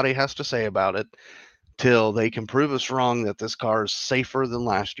anybody has to say about it till they can prove us wrong that this car is safer than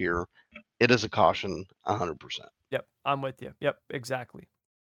last year. It is a caution 100%. Yep. I'm with you. Yep. Exactly.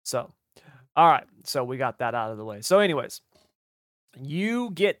 So, all right. So we got that out of the way. So, anyways, you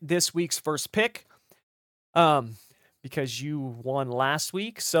get this week's first pick. Because you won last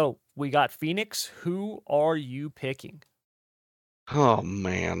week. So we got Phoenix. Who are you picking? Oh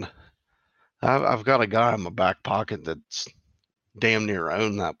man, I've got a guy in my back pocket that's damn near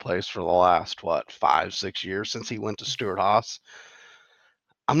owned that place for the last what 5-6 years since he went to Stuart Haas.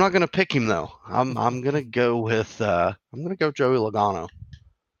 I'm not gonna pick him though. I'm gonna go with I'm gonna go Joey Logano.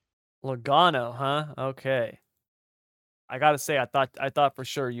 Logano, huh? Okay. I gotta say, I thought for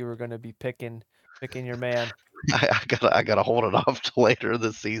sure you were gonna be picking your man. I gotta hold it off till later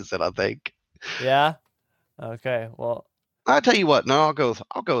this season. I think. Yeah. Okay. Well, I tell you what, no, I'll go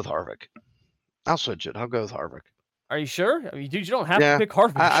with Harvick. I'll switch it. I'll go with Harvick. are you sure? I mean, dude, you don't have to Yeah, pick I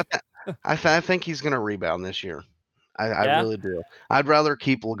I, Harvick. th- I think he's gonna rebound this year. I Yeah. really do. I'd rather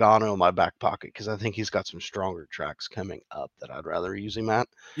keep Logano in my back pocket because I think he's got some stronger tracks coming up that I'd rather use him at.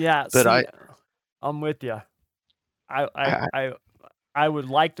 Yeah. But See, I'm with you. I I I I I would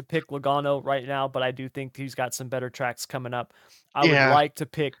like to pick Logano right now, but I do think he's got some better tracks coming up. I would yeah, like to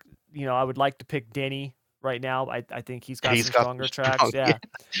pick, I would like to pick Denny right now. I think he's got he's some got some stronger tracks. strong. Yeah, Yeah.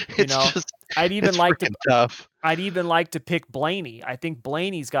 You it's know, just I'd even it's like to freaking tough. I'd even like to pick Blaney. I think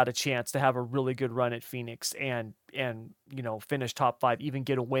Blaney's got a chance to have a really good run at Phoenix and finish top 5, even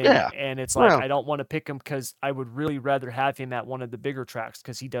get a win. Yeah. And it's like Well, I don't want to pick him because I would really rather have him at one of the bigger tracks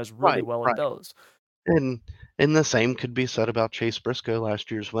because he does really right, well at right. those. And the same could be said about Chase Briscoe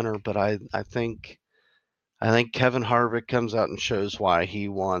last year's winner, but I think Kevin Harvick comes out and shows why he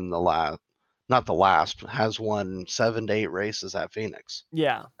won the last, not the last, has won 7 to 8 races at Phoenix.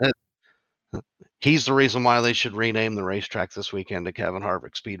 Yeah. Uh, He's the reason why they should rename the racetrack this weekend to Kevin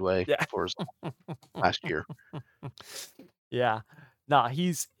Harvick Speedway Yeah. for his last year. Yeah. Nah,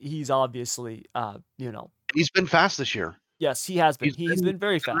 he's obviously He's been fast this year. yes, he has been. He's He's been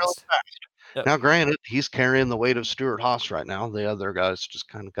very really fast. fast. Yep. Now, granted, he's carrying the weight of Stuart Haas right now. The other guys just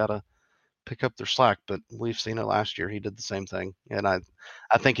kind of gotta pick up their slack, but we've seen it last year. He did the same thing, and I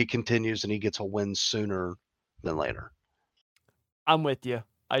think it continues, and he gets a win sooner than later. I'm with you.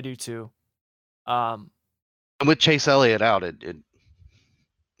 I do too. Um And with Chase Elliott out, it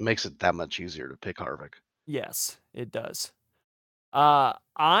makes it that much easier to pick Harvick. yes, it does. I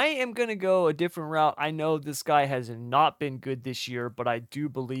am gonna go a different route. I know this guy has not been good this year, but I do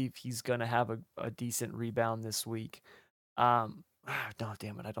believe he's gonna have a decent rebound this week. No,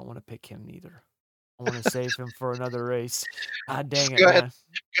 damn it, I don't want to pick him neither. I want to save him for another race. God dang Just it, man.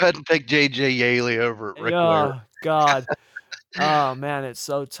 go ahead and pick JJ Yaley over at Rick Ware. Oh God. Oh man, it's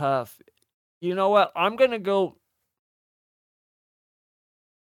so tough. You know what? I'm gonna go.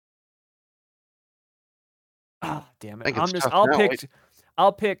 Ah, damn I it. think it's tough I'll now. pick. Wait,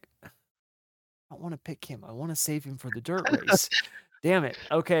 I'll pick. I don't want to pick him. I want to save him for the dirt race. Damn it.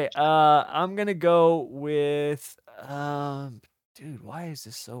 Okay. I'm gonna go with. Dude, why is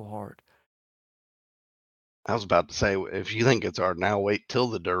this so hard? I was about to say, if you think it's hard now, wait till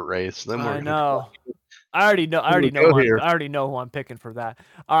the dirt race. Then I we're gonna know. I already know. I we're already gonna know go who I'm. here. I already know who I'm picking for that.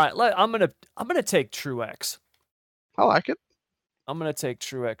 All right. I'm gonna take Truex. I like it. I'm gonna take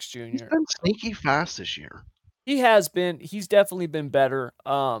Truex He's Jr. been sneaky fast this year. He has been. He's definitely been better.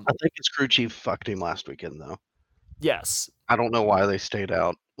 I think his crew chief fucked him last weekend, though. Yes. I don't know why they stayed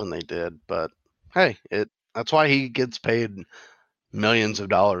out when they did, but hey, that's why he gets paid millions of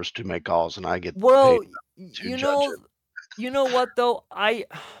dollars to make calls, and I get paid Well, to you judge know, it. you know what though? I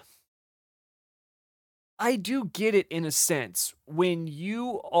do get it in a sense when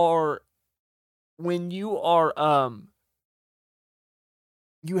you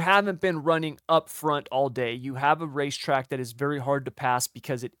haven't been running up front all day. You have a racetrack that is very hard to pass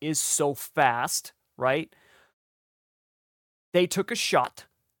because it is so fast, right? They took a shot.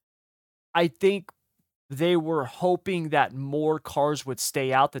 I think they were hoping that more cars would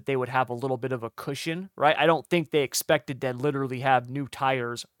stay out, that they would have a little bit of a cushion, right? I don't think they expected to literally have new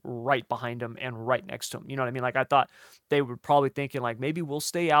tires right behind them and right next to them. You know what I mean? Like I thought they were probably thinking like maybe we'll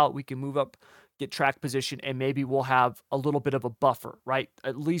stay out, we can move up, get track position, and maybe we'll have a little bit of a buffer, right?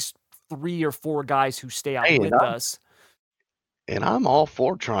 At least 3 or 4 guys who stay out Hey, with us. I'm all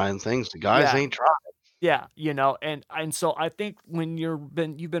for trying things the guys Yeah. ain't tried. Yeah, and so I think when you've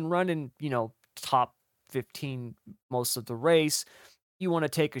been running, top 15 most of the race. You want to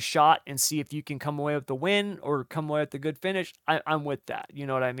take a shot and see if you can come away with the win or come away with the good finish. I'm with that. You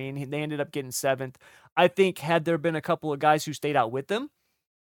know what I mean? They ended up getting seventh. I think had there been a couple of guys who stayed out with them,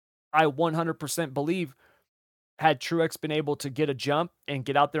 I 100% believe had Truex been able to get a jump and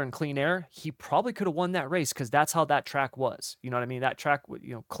get out there in clean air, he probably could have won that race because that's how that track was. You know what I mean? That track,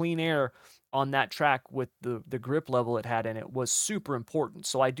 clean air on that track with the grip level it had in it was super important.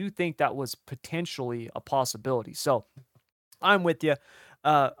 So I do think that was potentially a possibility. So I'm with you.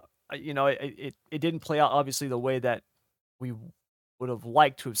 Uh, it didn't play out obviously the way that we would have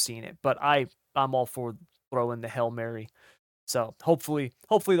liked to have seen it, but I'm all for throwing the Hail Mary. So hopefully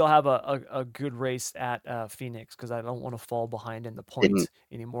they'll have a good race at Phoenix because I don't want to fall behind in the And points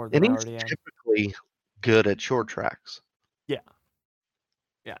any more than and I he's already am. typically good at short tracks. Yeah,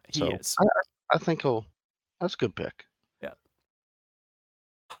 yeah, he So is. I think that's a good pick. Yeah.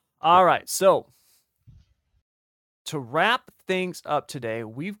 All right, so to wrap things up today,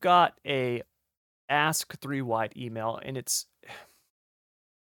 we've got a Ask 3 Wide email, and it's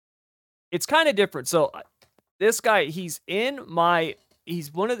kind of different. So this guy, he's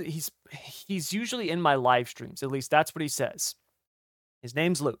usually in my live streams. At least that's what he says. His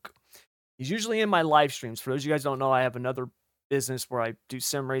name's Luke. He's usually in my live streams. For those of you guys who don't know, I have another business where I do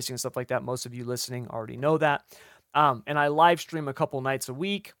sim racing and stuff like that. Most of you listening already know that. And I live stream a couple nights a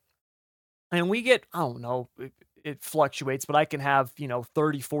week. And we get, I don't know, it fluctuates, but I can have,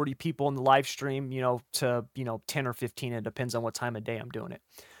 30, 40 people in the live stream, to, 10 or 15. It depends on what time of day I'm doing it.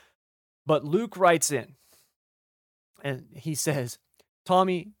 But Luke writes in and he says,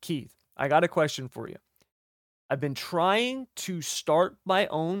 Tommy, Keith, I got a question for you. I've been trying to start my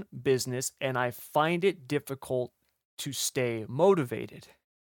own business and I find it difficult to stay motivated.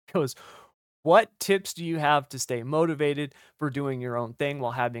 He goes, what tips do you have to stay motivated for doing your own thing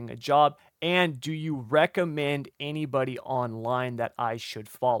while having a job? And do you recommend anybody online that I should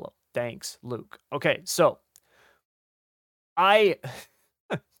follow? Thanks, Luke. Okay, so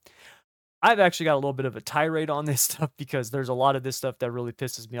I've actually got a little bit of a tirade on this stuff because there's a lot of this stuff that really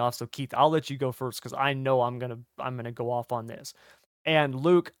pisses me off. So Keith, I'll let you go first because I know I'm gonna go off on this. And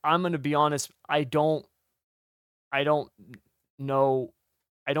Luke, I'm gonna be honest, I don't know.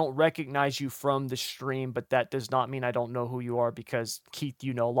 I don't recognize you from the stream, but that does not mean I don't know who you are because Keith,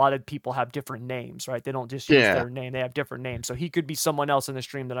 a lot of people have different names, right? They don't just use Yeah. their name. They have different names. So he could be someone else in the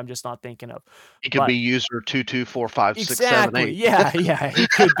stream that I'm just not thinking of. He could be user 22456788. Exactly. Yeah. He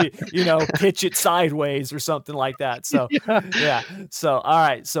could be, pitch it sideways or something like that. So yeah. So all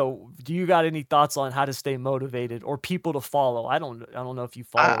right. So do you got any thoughts on how to stay motivated or people to follow? I don't know if you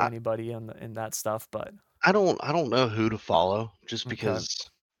follow I anybody in that stuff, but I don't know who to follow just okay. because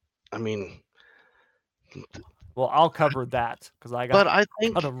I mean, Well, I'll cover that because I but got I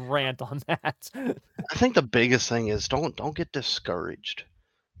got a think rant on that. the biggest thing is don't get discouraged.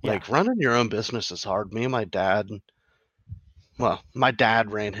 Yeah. Like running your own business is hard. Me and my dad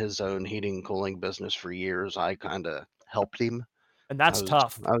ran his own heating and cooling business for years. I kind of helped him. And I that's was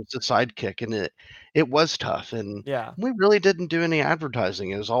tough. I was the sidekick, and it was tough. And Yeah. we really didn't do any advertising.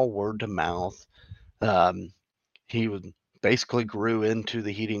 It was all word to mouth. Um, he would basically grew into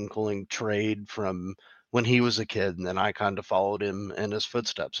the heating and cooling trade from when he was a kid, and then I kind of followed him in his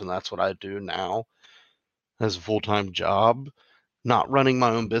footsteps, and that's what I do now as a full-time job. Not running my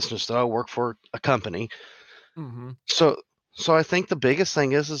own business though. I work for a company. Mhm. So I think the biggest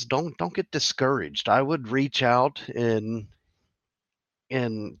thing is don't get discouraged. I would reach out and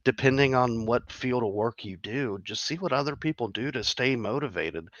depending on what field of work you do, just see what other people do to stay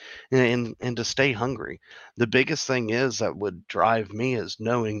motivated and to stay hungry. The biggest thing is that would drive me is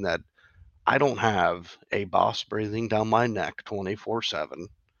knowing that I don't have a boss breathing down my neck 24/7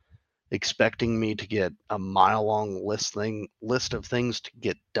 expecting me to get a mile-long list of things to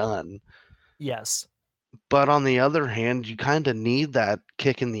get done. Yes. But on the other hand, you kinda need that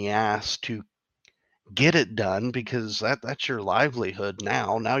kick in the ass to get it done because that's your livelihood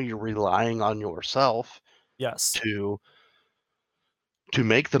now. Now you're relying on yourself Yes. to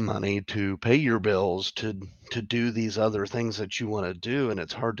make the money, to pay your bills, to do these other things that you wanna do, and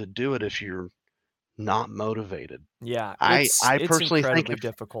it's hard to do it if you're not motivated. Yeah. I It's personally think incredibly if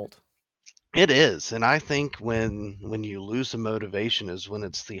difficult. it is, and I think when you lose the motivation is when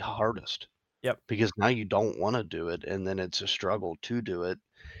it's the hardest, Yep. because now you don't wanna do it, and then it's a struggle to do it,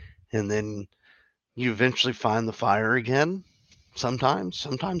 and then you eventually find the fire again, sometimes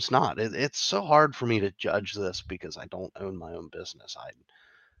not. It's so hard for me to judge this because I don't own my own business.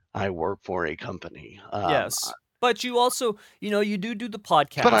 I work for a company. Yes. But you also, you do the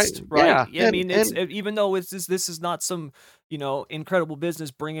But podcast, right? yeah, I mean, and even though this is not some, incredible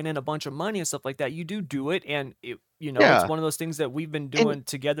business bringing in a bunch of money and stuff like that, you do it, and it's yeah, one of those things that we've been and doing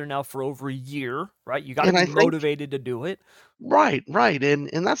together now for over a year, right? You got to and be I think motivated to do it. right, right, and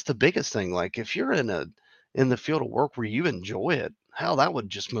that's the biggest thing. Like if you're in the field of work where you enjoy it, hell, that would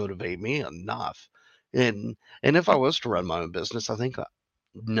just motivate me enough. And if I was to run my own business, I think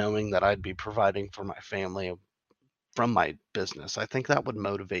knowing that I'd be providing for my family from my business, I think that would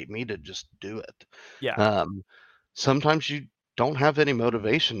motivate me to just do it. Yeah, Um, Sometimes you don't have any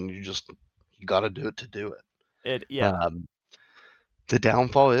motivation, you got to do it to do it. yeah, Um, the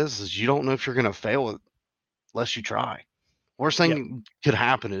downfall is you don't know if you're going to fail unless you try. Worst yep, thing could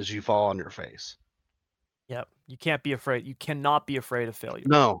happen is you fall on your face. yep. You can't be afraid. You cannot be afraid of failure.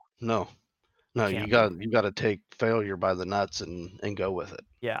 No, no, You no. can't be. You got to take failure by the nuts and go with it.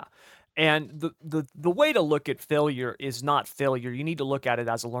 Yeah. And the way to look at failure is not failure. You need to look at it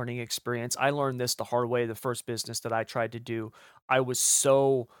as a learning experience. I learned this the hard way the first business that I tried to do. I was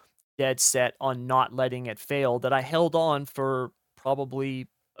so dead set on not letting it fail that I held on for probably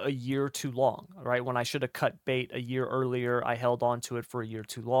a year too long, right? When I should have cut bait a year earlier, I held on to it for a year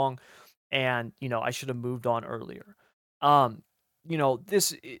too long, and I should have moved on earlier. Um,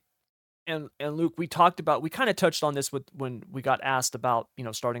 this and Luke, we kind of touched on this with when we got asked about,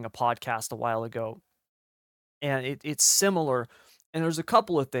 starting a podcast a while ago. And it's similar. And there's a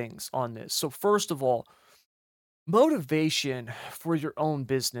couple of things on this. So first of all, motivation for your own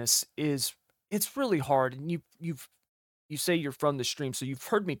business it's really hard. And you say you're from the stream, so you've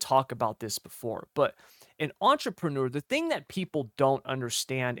heard me talk about this before. But an entrepreneur, the thing that people don't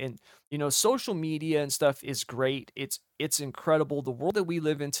understand, and social media and stuff is great. It's incredible. The world that we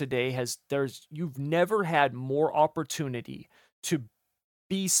live in today you've never had more opportunity to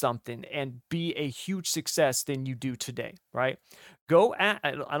be something and be a huge success than you do today, right?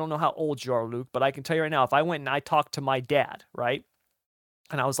 I don't know how old you are, Luke, but I can tell you right now, if I went and I talked to my dad, right?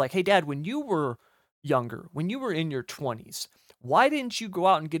 And I was like, "Hey dad, when you were younger, when you were in your 20s, why didn't you go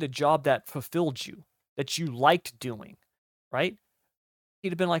out and get a job that fulfilled you, that you liked doing?" Right?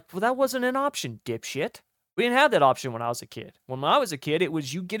 He'd have been like, "Well, that wasn't an option, dipshit. We didn't have that option when I was a kid. When I was a kid, it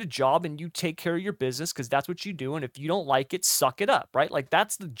was you get a job and you take care of your business because that's what you do. And if you don't like it, suck it up, right? Like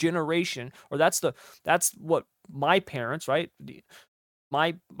that's the generation, or that's what my parents, right?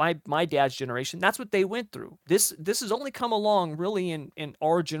 My dad's generation, that's what they went through. This has only come along really in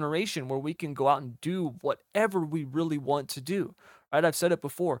our generation where we can go out and do whatever we really want to do. Right? I've said it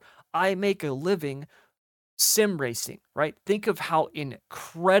before. I make a living sim racing, right? Think of how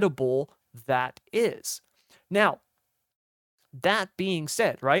incredible that is. Now, that being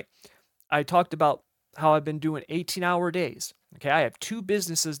said, right? I talked about how I've been doing 18-hour days. Okay, I have two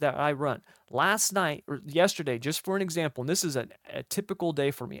businesses that I run. Last night or yesterday, just for an example, and this is a typical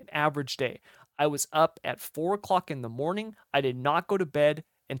day for me, an average day. I was up at 4 o'clock in the morning. I did not go to bed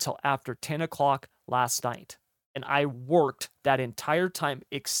until after 10 o'clock last night. And I worked that entire time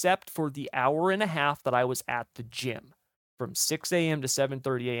except for the hour and a half that I was at the gym. From 6 a.m. to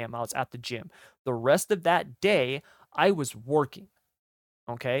 7:30 a.m., I was at the gym. The rest of that day, I was working.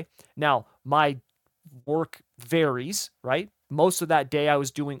 Okay. Now, my work varies, right? Most of that day I was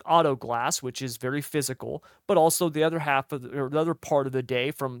doing auto glass, which is very physical, but also the other half of or the other part of the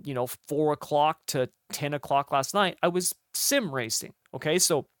day from, 4 o'clock to 10 o'clock last night, I was sim racing. Okay.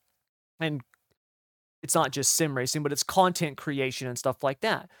 So, and it's not just sim racing, but it's content creation and stuff like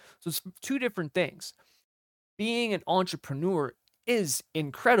that. So it's two different things. Being an entrepreneur is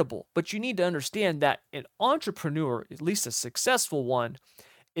incredible, but you need to understand that an entrepreneur, at least a successful one,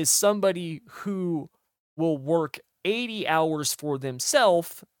 is somebody who will work 80 hours for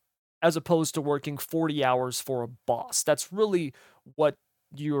themselves as opposed to working 40 hours for a boss. That's really what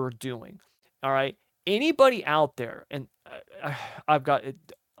you're doing. All right. Anybody out there, and I've got it,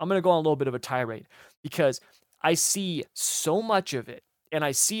 I'm going to go on a little bit of a tirade because I see so much of it. And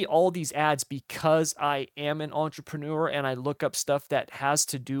I see all these ads because I am an entrepreneur and I look up stuff that has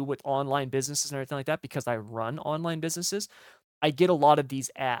to do with online businesses and everything like that because I run online businesses. I get a lot of these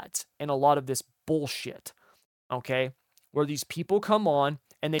ads and a lot of this bullshit, okay? Where these people come on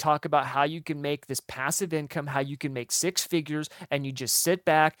and they talk about how you can make this passive income, how you can make six figures, and you just sit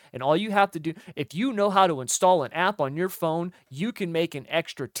back and all you have to do, if you know how to install an app on your phone, you can make an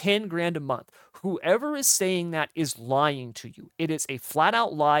extra 10 grand a month. Whoever is saying that is lying to you. It is a flat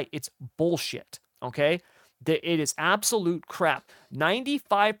out lie. It's bullshit, okay? It is absolute crap.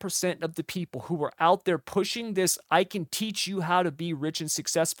 95% of the people who are out there pushing this, I can teach you how to be rich and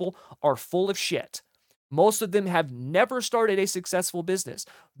successful, are full of shit. Most of them have never started a successful business.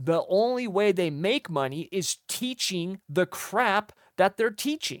 The only way they make money is teaching the crap that they're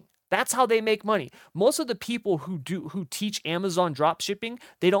teaching. That's how they make money. Most of the people who teach Amazon drop shipping,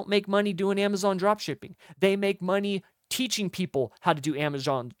 they don't make money doing Amazon drop shipping. They make money teaching people how to do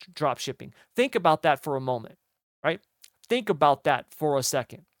Amazon drop shipping. Think about that for a moment, right? Think about that for a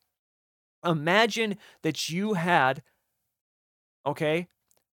second. Imagine that you had, okay,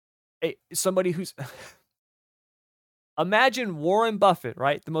 somebody who's imagine Warren Buffett,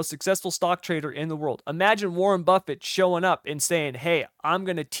 right? The most successful stock trader in the world. Imagine Warren Buffett showing up and saying, hey,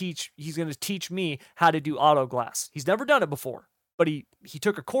 he's going to teach me how to do auto glass. He's never done it before, but he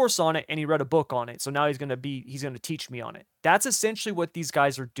took a course on it and he read a book on it. So now he's going to teach me on it. That's essentially what these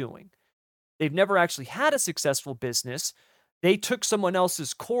guys are doing. They've never actually had a successful business. They took someone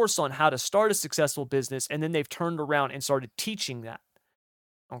else's course on how to start a successful business, and then they've turned around and started teaching that.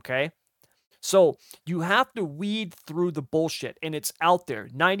 Okay? So you have to weed through the bullshit, and it's out there.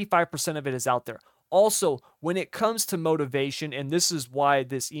 95% of it is out there. Also, when it comes to motivation, and this is why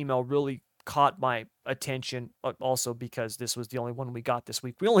this email really caught my attention, also because this was the only one we got this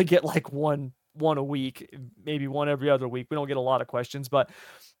week. We only get like one a week, maybe one every other week. We don't get a lot of questions, but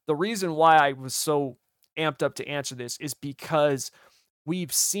the reason why I was so amped up to answer this is because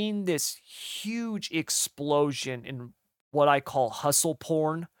we've seen this huge explosion in what I call hustle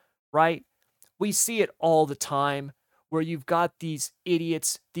porn, right? We see it all the time where you've got these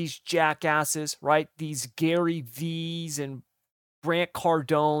idiots, these jackasses, right? These Gary V's and Grant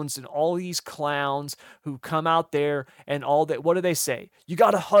Cardones and all these clowns who come out there and all that. What do they say? You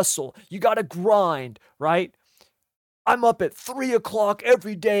got to hustle. You got to grind, right? I'm up at 3 o'clock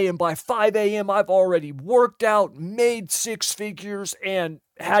every day, and by 5 a.m., I've already worked out, made 6 figures, and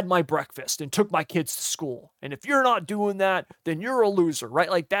had my breakfast and took my kids to school. And if you're not doing that, then you're a loser, right?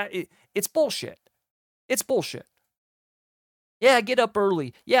 Like that, it's bullshit. It's bullshit. Yeah, get up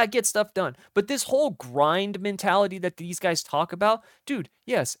early. Yeah, get stuff done. But this whole grind mentality that these guys talk about, dude,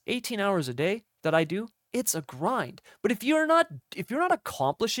 yes, 18 hours a day that I do, it's a grind. But if you're not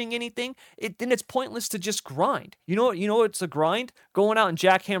accomplishing anything, then it's pointless to just grind. You know it's a grind? Going out and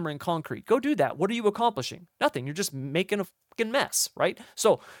jackhammering concrete. Go do that. What are you accomplishing? Nothing. You're just making a fucking mess, right?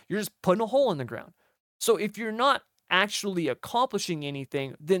 So you're just putting a hole in the ground. So if you're not actually accomplishing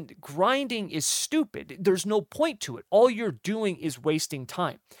anything, then grinding is stupid. There's no point to it. All you're doing is wasting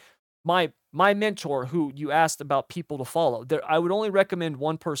time. My mentor, who you asked about people to follow, I would only recommend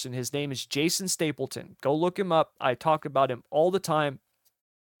one person. His name is Jason Stapleton. Go look him up. I talk about him all the time.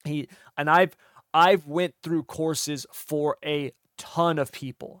 I've went through courses for a ton of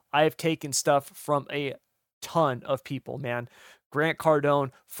people. I have taken stuff from a ton of people, man. Grant Cardone,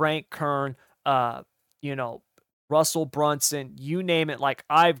 Frank Kern, Russell Brunson, you name it. Like,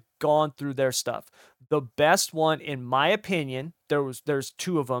 I've gone through their stuff. The best one, in my opinion, there's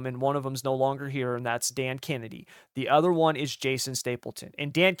 2 of them, and one of them's no longer here, and that's Dan Kennedy. The other one is Jason Stapleton.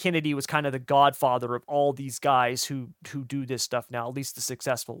 And Dan Kennedy was kind of the godfather of all these guys who do this stuff now, at least the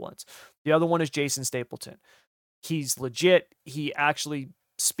successful ones. The other one is Jason Stapleton. He's legit. He actually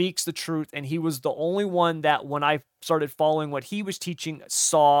speaks the truth, and he was the only one that, when I started following what he was teaching,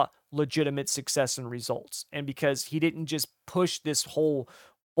 saw legitimate success and results. And because he didn't just push this whole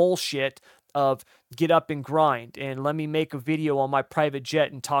bullshit of get up and grind and let me make a video on my private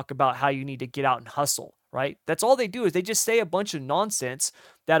jet and talk about how you need to get out and hustle, right? That's all they do, is they just say a bunch of nonsense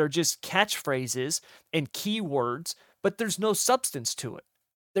that are just catchphrases and keywords, but there's no substance to it.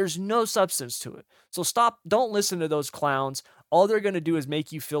 There's no substance to it. So don't listen to those clowns. All they're going to do is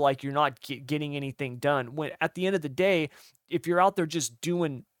make you feel like you're not getting anything done. When at the end of the day, if you're out there just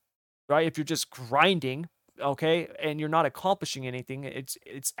doing, right, if you're just grinding, okay, and you're not accomplishing anything,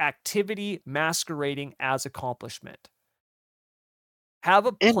 it's activity masquerading as accomplishment. Have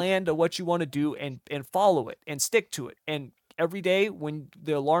a plan to what you want to do and follow it and stick to it. And every day when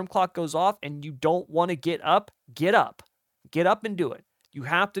the alarm clock goes off and you don't want to get up. Get up and do it. You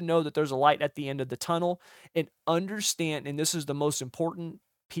have to know that there's a light at the end of the tunnel, and understand, and this is the most important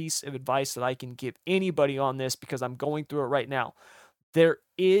piece of advice that I can give anybody on this, because I'm going through it right now. There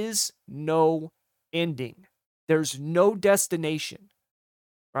is no ending. There's no destination,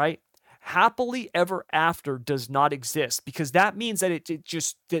 right? Happily ever after does not exist, because that means that it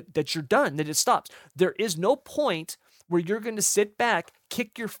just that you're done, that it stops. There is no point where you're going to sit back,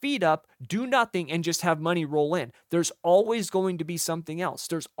 kick your feet up, do nothing, and just have money roll in. There's always going to be something else.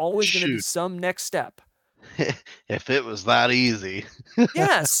 There's always going to be some next step. If it was that easy.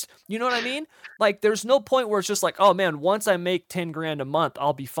 Yes. You know what I mean? Like, there's no point where it's just like, oh man, once I make 10 grand a month,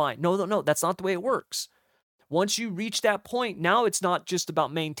 I'll be fine. No. That's not the way it works. Once you reach that point, now it's not just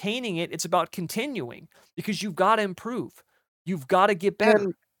about maintaining it, it's about continuing because you've got to improve. You've got to get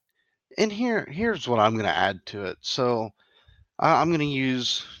better. And here's what I'm gonna add to it. So I'm gonna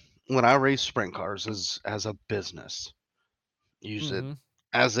use when I race sprint cars as a business. Use it Mhm.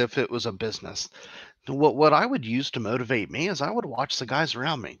 as if it was a business. What I would use to motivate me is I would watch the guys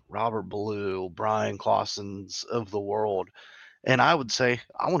around me, Robert Ballou, Brian Clausen's of the world, and I would say,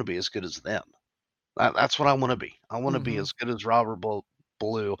 I want to be as good as them. That's what I want to be. I want to be Mhm. as good as Robert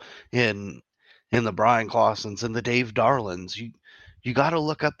Ballou in the Brian Clausens and the Dave Darlings. You got to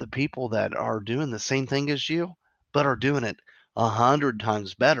look up the people that are doing the same thing as you, but are doing it 100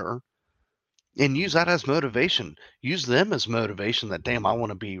 times better, and use that as motivation. Use them as motivation that damn, I want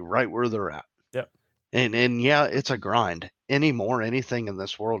to be right where they're at. Yep. And yeah, it's a grind. Anymore, anything in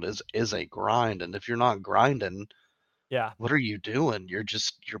this world is a grind. And if you're not grinding, Yeah. what are you doing? You're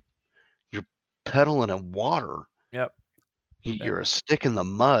pedaling in water. Yep. Yep. You're a stick in the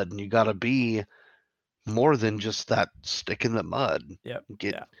mud, and you got to be more than just that stick in the mud. Yep.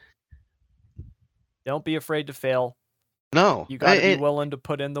 Get Yeah. Don't be afraid to fail. no, You got to be willing to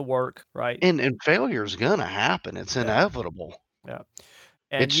put in the work, right? and failure's gonna happen. It's Yeah. inevitable. Yeah.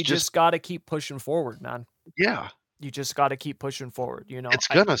 And It's you just just got to keep pushing forward, man. yeah, You just got to keep pushing forward, you know. it's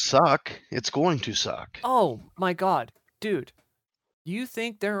gonna suck. It's going to suck. Oh my god, dude. You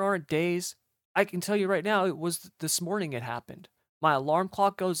think there aren't days? I can tell you right now, it was this morning it happened. My alarm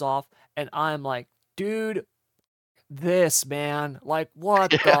clock goes off and I'm like, dude, this man, like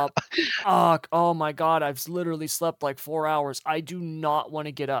what Yeah, the fuck? Oh my god, I've literally slept like 4 hours. I do not want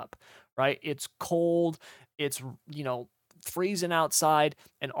to get up, right? It's cold. It's, freezing outside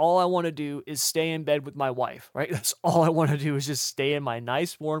and all I want to do is stay in bed with my wife, right? That's all I want to do is just stay in my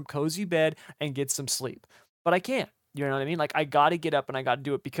nice warm cozy bed and get some sleep. But I can't. You know what I mean? Like I got to get up and I got to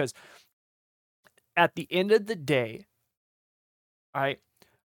do it because at the end of the day, right?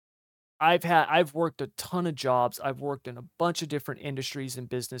 I've worked a ton of jobs. I've worked in a bunch of different industries and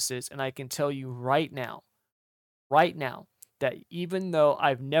businesses, and I can tell you right now, that even though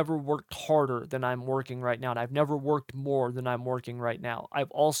I've never worked harder than I'm working right now, and I've never worked more than I'm working right now, I've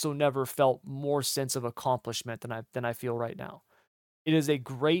also never felt more sense of accomplishment than I feel right now. It is a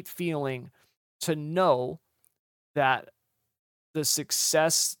great feeling to know that the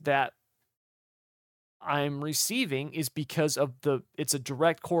success that I'm receiving is because of it's a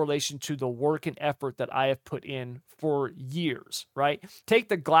direct correlation to the work and effort that I have put in for years, right? Take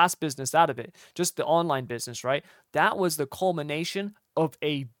the glass business out of it, just the online business, right? That was the culmination of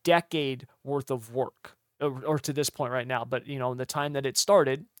a decade worth of work. Or to this point right now, but in the time that it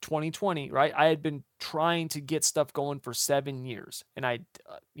started, 2020, right? I had been trying to get stuff going for 7 years, and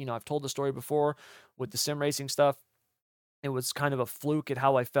I've told the story before with the sim racing stuff. It was kind of a fluke at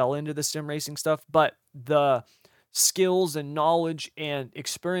how I fell into the sim racing stuff, but the skills and knowledge and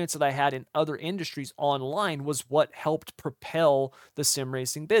experience that I had in other industries online was what helped propel the sim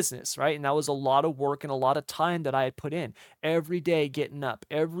racing business, right? And that was a lot of work and a lot of time that I had put in every day, getting up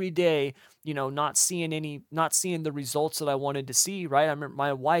every day, not seeing the results that I wanted to see, right? I remember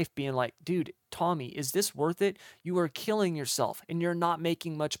my wife being like, dude, Tommy, is this worth it? You are killing yourself and you're not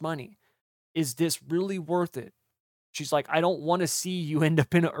making much money. Is this really worth it? She's like, "I don't wanna see you end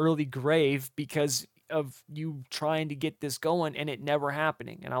up in an early grave because of you trying to get this going and it never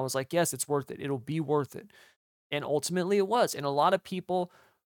happening." And I was like, "Yes, it's worth it. It'll be worth it." And ultimately it was. And a lot of people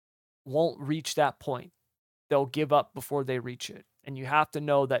won't reach that point. They'll give up before they reach it. And you have to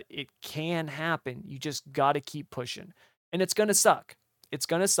know that it can happen. You just got to keep pushing. And it's going to suck. It's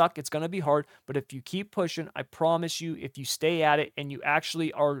going to suck. It's going to be hard. But if you keep pushing, I promise you, if you stay at it and you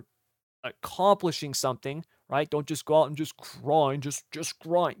actually are accomplishing something, right? Don't just go out and just grind, just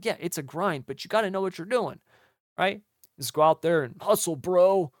grind. Yeah, it's a grind, but you got to know what you're doing, right? Just go out there and hustle,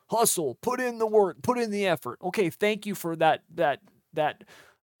 bro. Hustle. Put in the work, put in the effort. Okay, thank you for that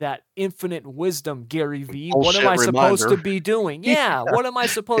that infinite wisdom, Gary V. What am bullshit I supposed to reminder. be doing? Yeah, what am I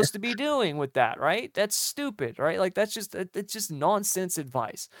supposed to be doing with that, right? That's stupid, right? Like it's just nonsense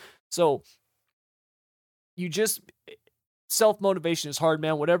advice. So, you just self motivation is hard,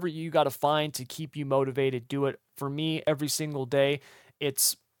 man. Whatever you got to find to keep you motivated, do it. For me, every single day,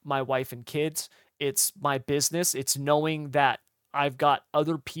 it's my wife and kids, it's my business, it's knowing that I've got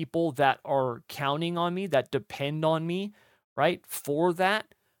other people that are counting on me, that depend on me, right? For that.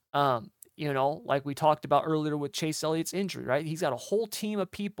 Like we talked about earlier with Chase Elliott's injury, right? He's got a whole team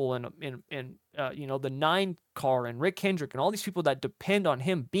of people in the 9 car and Rick Hendrick and all these people that depend on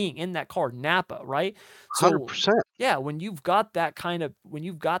him being in that car, Napa, right? So 100%. yeah, when you've got that kind of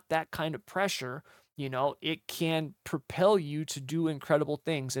pressure, it can propel you to do incredible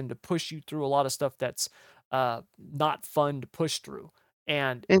things and to push you through a lot of stuff that's not fun to push through.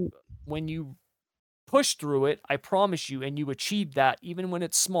 And And when you push through it, I promise you, and you achieve that, even when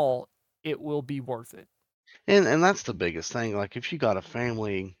it's small, it will be worth it. and that's the biggest thing. Like if you got a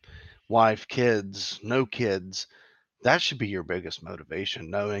family, wife, kids, no kids, that should be your biggest motivation,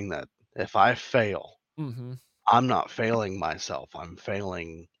 knowing that if I fail, Hmm. I'm not failing myself, I'm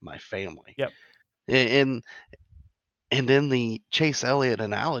failing my family. Yep. And in the Chase Elliott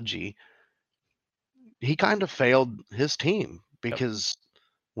analogy, he kind of failed his team Yep. because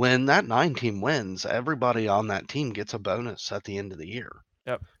when that 9 team wins, everybody on that team gets a bonus at the end of the year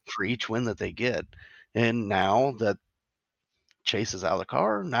Yep. for each win that they get. And now that Chase is out of the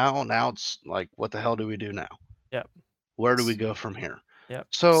car, now it's like, what the hell do we do now? Yep. Where do we S- go from here? Yep.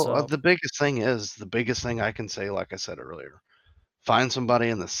 So So, the biggest thing I can say, like I said earlier, find somebody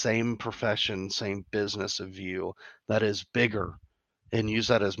in the same profession, same business of you that is bigger and use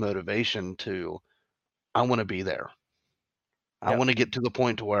that as motivation to, I want to be there. I yep. want to get to the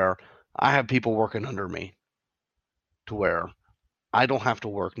point to where I have people working under me to where I don't have to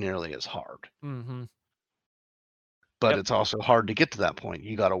work nearly as hard. Hmm. But Yep. it's also hard to get to that point.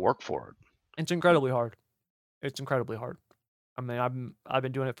 You got to work for it. It's incredibly hard. It's incredibly hard. I mean, I've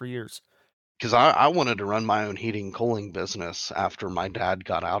been doing it for years. Because I wanted to run my own heating and cooling business after my dad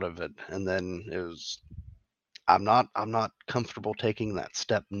got out of it, and then it was I'm not comfortable taking that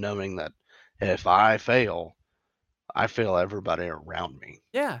step, knowing that if I fail everybody around me.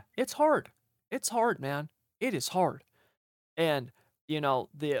 Yeah, it's hard. It's hard, man. It is hard. And,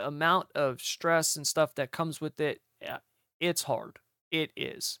 the amount of stress and stuff that comes with it, it's hard. It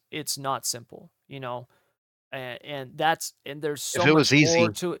is. It's not simple, and there's If so it was much more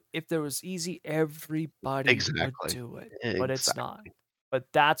easy, to it. If there was easy, everybody would exactly, do it, but it's not. exactly. But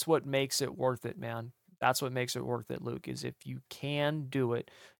that's what makes it worth it, man. That's what makes it worth it, Luke, is if you can do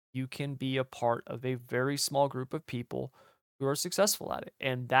it, you can be a part of a very small group of people who are successful at it.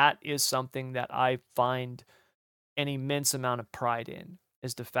 And that is something that I find an immense amount of pride in,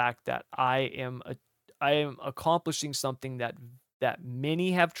 is the fact that I am accomplishing something that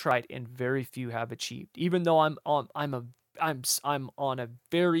many have tried and very few have achieved. Even though I'm on a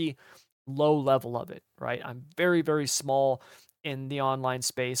very low level of it, right? I'm very, very small in the online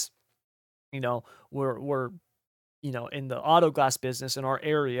space. You know, we're in the auto glass business in our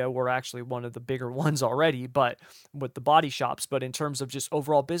area, we're actually one of the bigger ones already, but with the body shops. But in terms of just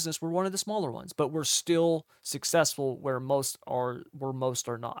overall business, we're one of the smaller ones, but we're still successful where most are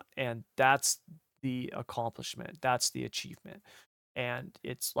not. And that's the accomplishment. That's the achievement. And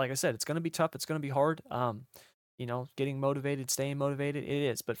it's like I said, it's gonna be tough, it's gonna be hard. Getting motivated, staying motivated, it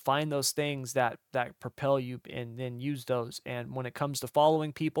is. But find those things that propel you and then use those. And when it comes to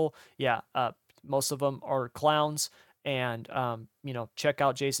following people, yeah, most of them are clowns. And check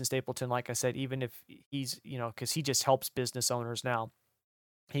out Jason Stapleton. Like I said, even if he's, because he just helps business owners now,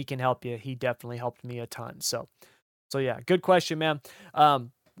 he can help you. He definitely helped me a ton. So yeah, good question, man.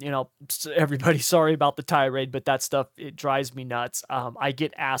 Everybody, sorry about the tirade, but that stuff, it drives me nuts. I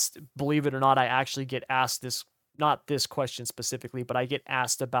get asked, believe it or not, I actually get asked this, not this question specifically, but I get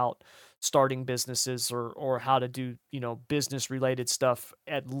asked about starting businesses or how to do, business related stuff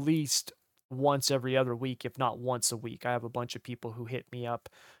at least once every other week, if not once a week. I have a bunch of people who hit me up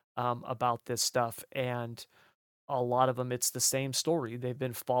about this stuff, and a lot of them, it's the same story. They've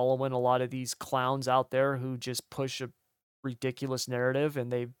been following a lot of these clowns out there who just push a ridiculous narrative,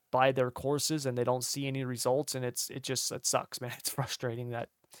 and they buy their courses and they don't see any results, and it sucks, man. It's frustrating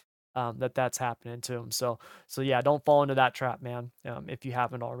that's happening to them. So yeah, don't fall into that trap, man, if you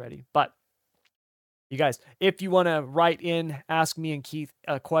haven't already. But you guys, if you want to write in, ask me and Keith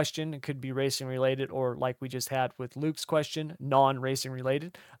a question. It could be racing related, or like we just had with Luke's question, non-racing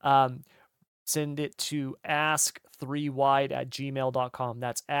related. Send it to ask3wide@gmail.com.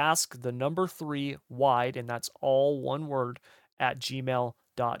 That's ask the number 3 wide, and that's all one word, at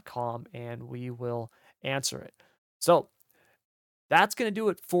gmail.com, and we will answer it. So that's going to do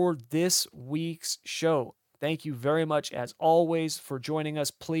it for this week's show. Thank you very much, as always, for joining us.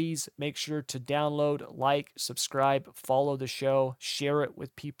 Please make sure to download, like, subscribe, follow the show, share it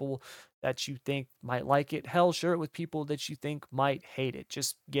with people that you think might like it. Hell, share it with people that you think might hate it.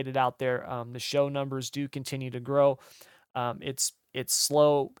 Just get it out there. The show numbers do continue to grow. It's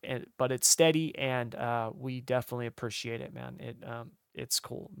slow, but it's steady, and we definitely appreciate it, man. It's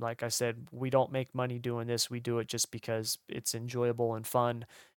cool. Like I said, we don't make money doing this. We do it just because it's enjoyable and fun.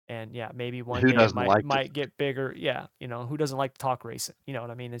 And yeah, maybe one Who day it doesn't might like to might get bigger. Yeah, who doesn't like to talk racing? You know what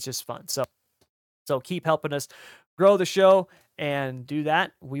I mean? It's just fun. So keep helping us grow the show and do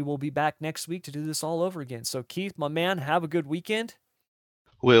that. We will be back next week to do this all over again. So Keith, my man, have a good weekend.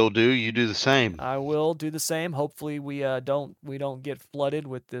 Will do. You do the same. I will do the same. Hopefully we don't get flooded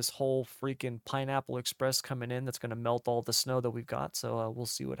with this whole freaking Pineapple Express coming in that's going to melt all the snow that we've got. So we'll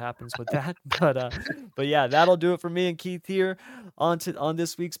see what happens with that. But yeah, that'll do it for me and Keith here on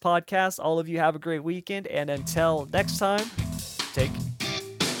this week's podcast. All of you have a great weekend, and until next time, take